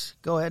report.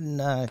 Go ahead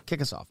and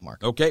kick us off,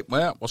 Mark. Okay,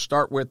 well, we'll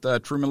start with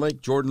Truman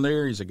Lake. Jordan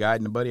Lear, he's a guide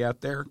and a buddy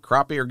out there.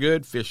 Crappie are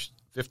good. Fish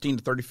 15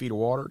 to 30 feet of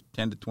water,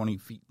 10 to 20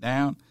 feet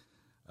down.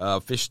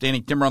 Fish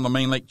standing timber on the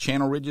main lake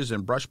channel ridges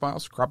and brush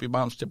piles. Crappie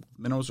bottoms, tipped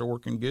minnows are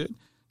working good.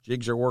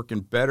 Jigs are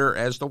working better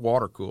as the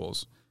water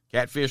cools.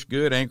 Catfish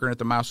good, anchoring at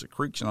the mouths of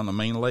creeks and on the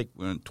main lake,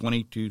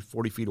 20 to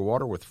 40 feet of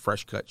water with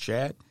fresh cut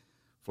shad.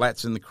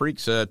 Flats in the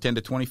creeks, 10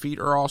 to 20 feet,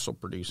 are also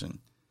producing.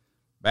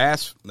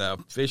 Bass,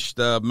 fish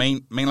the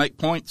main lake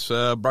points,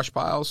 brush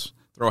piles.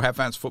 Throw a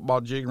half-ounce football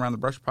jig around the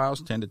brush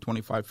piles, 10 to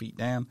 25 feet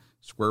down.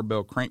 Square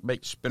bill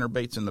crankbait, spinner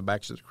baits in the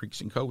backs of the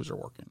creeks and coves are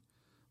working.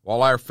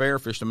 Walleye are fair,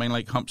 fish the main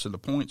lake humps of the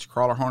points,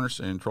 crawler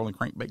harness, and trolling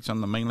crankbaits on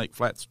the main lake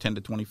flats, 10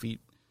 to 20 feet.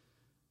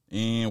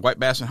 And white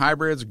bass and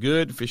hybrids,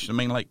 good. Fish the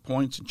main lake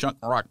points and chunk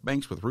rock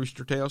banks with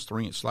rooster tails,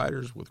 3-inch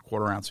sliders with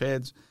quarter-ounce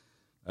heads.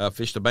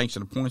 Fish the banks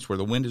and the points where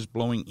the wind is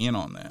blowing in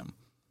on them.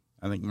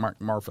 I think Mark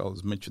Marfell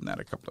has mentioned that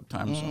a couple of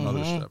times on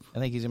other stuff. I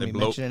think he's going to be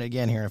mentioning it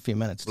again here in a few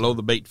minutes. Blow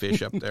the bait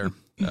fish up there.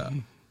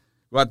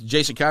 Go out to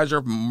Jason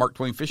Kaiser, Mark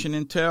Twain Fishing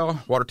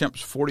Intel. Water temps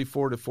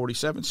 44 to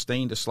 47,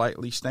 stained to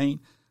slightly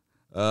stained.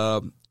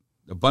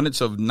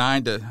 Abundance of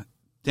 9 to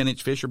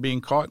 10-inch fish are being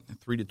caught,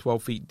 3 to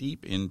 12 feet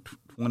deep in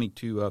 20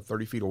 to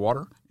 30 feet of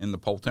water in the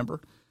pole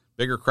timber.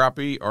 Bigger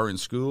crappie are in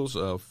schools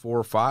of 4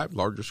 or 5.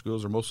 Larger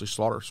schools are mostly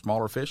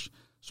smaller fish.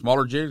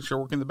 Smaller jigs are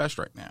working the best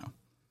right now.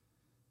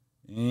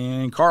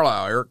 In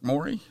Carlisle, Eric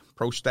Morey,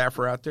 pro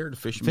staffer out there, the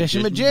fishing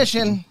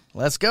magician.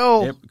 Let's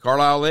go. Yep.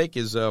 Carlisle Lake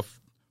is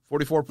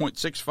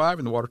 44.65,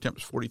 and the water temp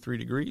is 43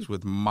 degrees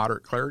with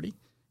moderate clarity.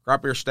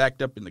 Crappie are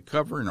stacked up in the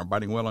cover and are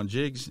biting well on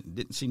jigs.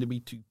 Didn't seem to be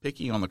too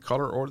picky on the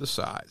color or the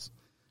size.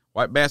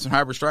 White bass and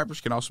hybrid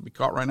stripers can also be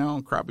caught right now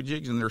on crappie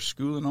jigs, and they're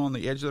schooling on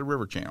the edge of the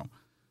river channel.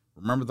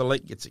 Remember, the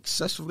lake gets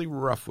excessively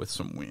rough with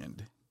some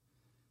wind.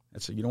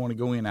 You don't want to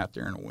go in out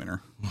there in the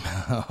winter.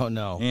 Oh,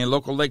 no. And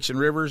local lakes and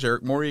rivers,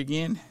 Eric Morey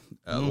again.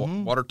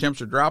 Water temps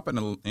are dropping,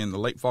 and the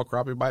late fall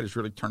crappie bite is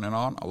really turning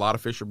on. A lot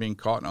of fish are being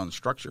caught on the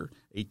structure,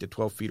 8 to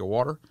 12 feet of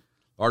water.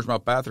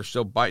 Largemouth bass are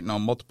still biting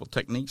on multiple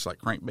techniques like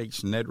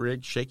crankbaits, Ned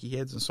rigs, shaky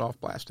heads, and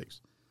soft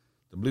plastics.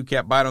 The blue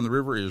cap bite on the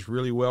river is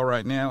really well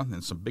right now,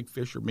 and some big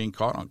fish are being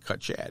caught on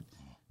cut shad.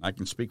 I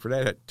can speak for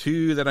that. I had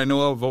 2 that I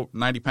know of,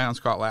 90 pounds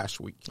caught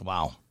last week.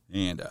 Wow.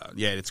 And,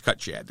 it's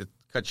cut shad.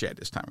 Cut shad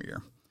this time of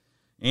year.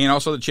 And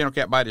also the channel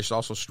cat bite is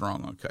also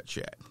strong on cut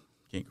shad.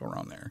 Can't go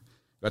wrong there.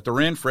 Got the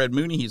Wren, Fred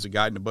Mooney. He's a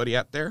guide and a buddy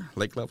out there.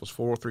 Lake level's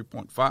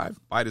 403.5.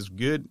 Bite is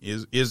good,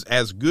 is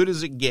as good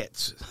as it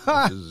gets.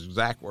 That's his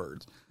exact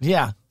words.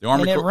 Yeah.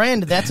 And at Wren,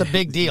 that's a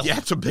big deal. Yeah,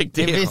 it's a big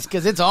deal.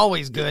 Because it's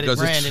always good at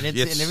Wren, and if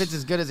it's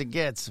as good as it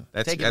gets,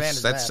 take advantage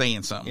of that. That's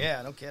saying something.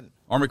 Yeah, no kidding.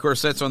 Army Corps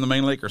sets on the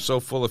main lake are so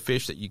full of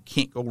fish that you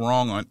can't go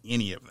wrong on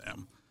any of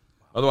them.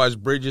 Otherwise,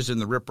 bridges in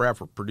the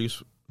riprap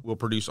will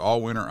produce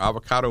all winter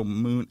avocado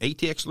moon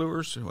ATX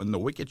lures and the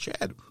Wicked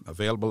Shad,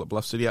 available at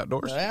Bluff City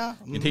Outdoors. Yeah.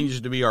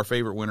 Continues to be our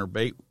favorite winter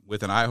bait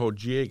with an Idaho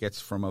jig. That's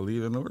from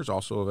Leland Lures,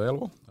 also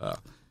available.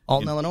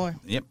 Alton, Illinois.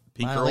 Yep,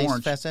 pink or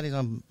orange. Fast Eddie's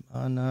on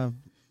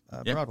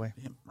Broadway.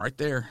 Yep, right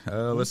there.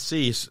 Let's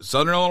see.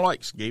 Southern Illinois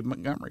Lakes, Gabe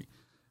Montgomery.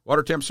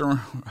 Water temps are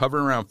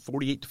hovering around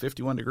 48 to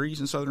 51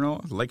 degrees in Southern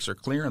Illinois. The lakes are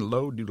clear and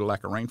low due to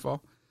lack of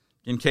rainfall.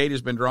 Kincaid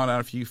has been drawn out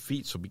a few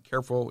feet, so be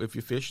careful if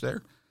you fish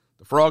there.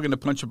 The frog and the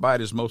punch and bite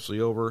is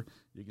mostly over.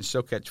 You can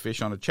still catch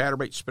fish on a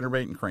chatterbait,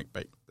 spinnerbait, and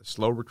crankbait. The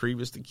slow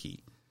retrieve is the key.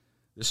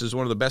 This is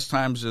one of the best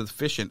times of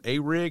fishing a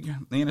rig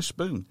and a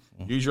spoon.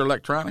 Use your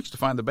electronics to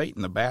find the bait,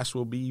 and the bass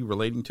will be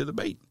relating to the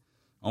bait.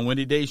 On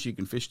windy days, you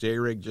can fish the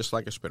A-rig just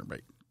like a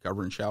spinnerbait,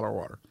 covering shallow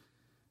water.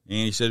 And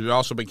he said we've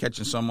also been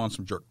catching some on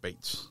some jerk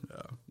baits.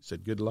 He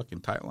said good luck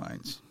in tight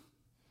lines.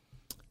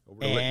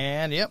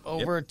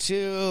 Over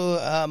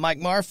to Mike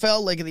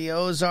Marfeld, Lake of the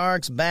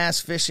Ozarks, Bass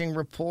Fishing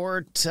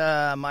Report.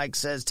 Mike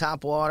says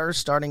top water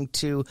starting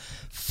to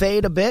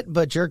fade a bit,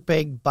 but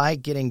jerkbait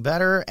bite getting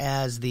better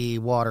as the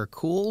water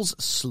cools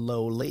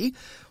slowly.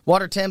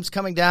 Water temps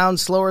coming down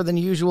slower than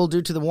usual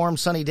due to the warm,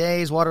 sunny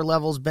days. Water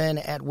levels been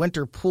at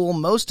winter pool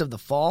most of the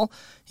fall.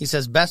 He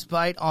says best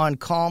bite on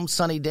calm,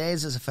 sunny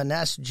days is a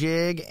finesse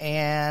jig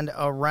and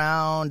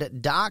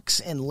around docks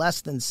in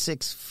less than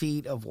 6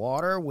 feet of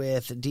water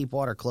with deep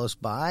water close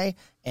by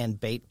and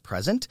bait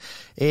present.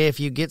 If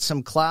you get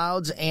some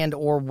clouds and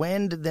or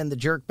wind, then the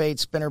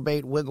jerkbait,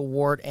 spinnerbait,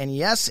 wigglewort, and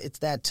yes, it's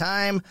that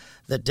time.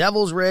 The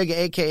Devil's Rig,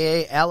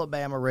 a.k.a.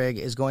 Alabama Rig,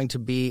 is going to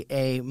be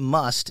a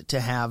must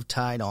to have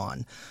tied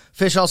on.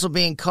 Fish also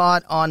being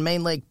caught on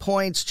Main Lake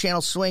points,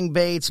 channel swing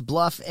baits,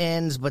 bluff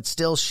ends, but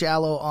still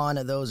shallow on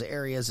those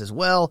areas as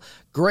well.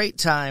 Great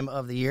time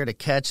of the year to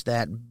catch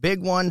that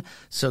big one.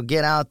 So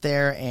get out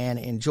there and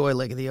enjoy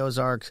Lake of the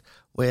Ozarks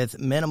with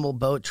minimal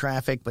boat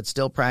traffic, but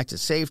still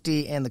practice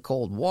safety in the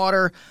cold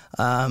water.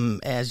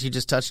 As you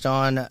just touched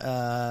on,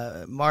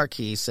 Mark,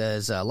 he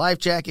says, life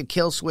jacket,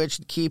 kill switch,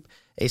 keep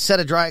a set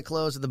of dry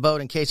clothes at the boat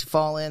in case you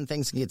fall in.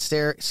 Things can get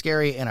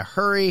scary in a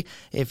hurry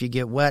if you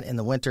get wet in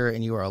the winter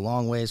and you are a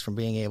long ways from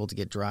being able to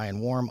get dry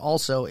and warm.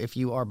 Also, if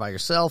you are by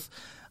yourself,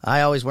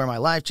 I always wear my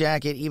life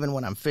jacket even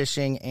when I'm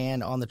fishing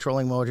and on the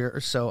trolling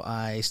motor, so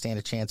I stand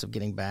a chance of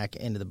getting back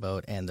into the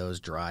boat and those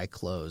dry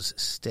clothes.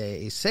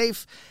 Stay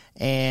safe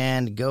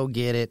and go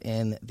get it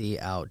in the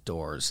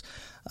outdoors.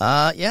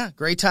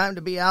 Great time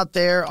to be out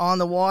there on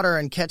the water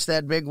and catch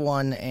that big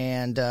one,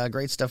 and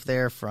great stuff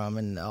there from,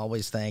 and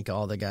always thank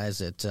all the guys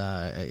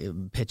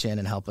that pitch in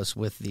and help us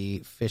with the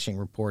fishing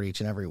report each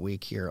and every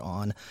week here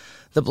on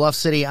the Bluff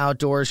City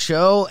Outdoors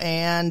Show.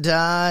 And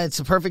it's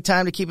a perfect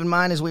time to keep in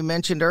mind, as we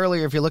mentioned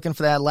earlier, if you're looking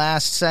for that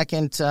last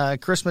second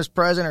Christmas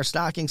present or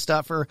stocking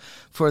stuffer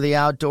for the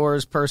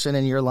outdoors person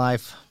in your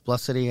life,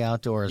 Bluff City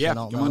Outdoors. Yeah,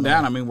 come on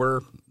down.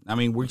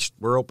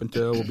 We're open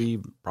till we'll be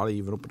probably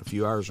even open a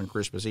few hours on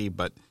Christmas Eve,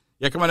 but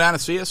yeah, come on down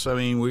and see us. I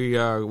mean,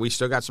 we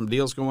still got some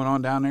deals going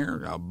on down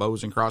there,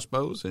 bows and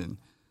crossbows, and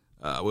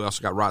we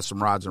also got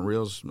some rods and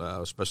reels,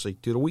 especially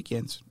to the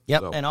weekends.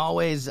 Yep, so. And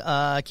always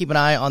keep an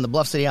eye on the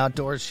Bluff City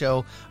Outdoors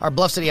Show, our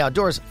Bluff City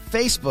Outdoors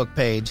Facebook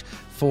page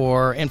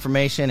for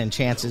information and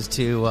chances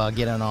to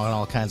get in on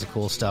all kinds of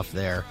cool stuff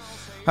there.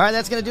 All right,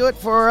 that's going to do it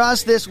for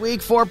us this week.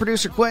 For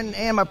producer Quentin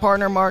and my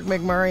partner Mark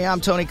McMurray,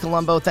 I'm Tony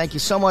Colombo. Thank you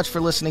so much for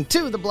listening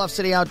to the Bluff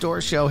City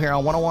Outdoors Show here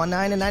on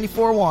 101.9 and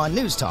 94.1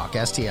 News Talk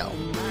STL.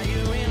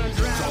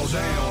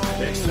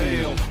 Down,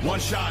 exhale, one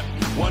shot,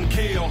 one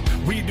kill.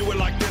 We do it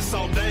like this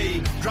all day.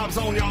 Drops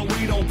on y'all,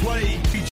 we don't play.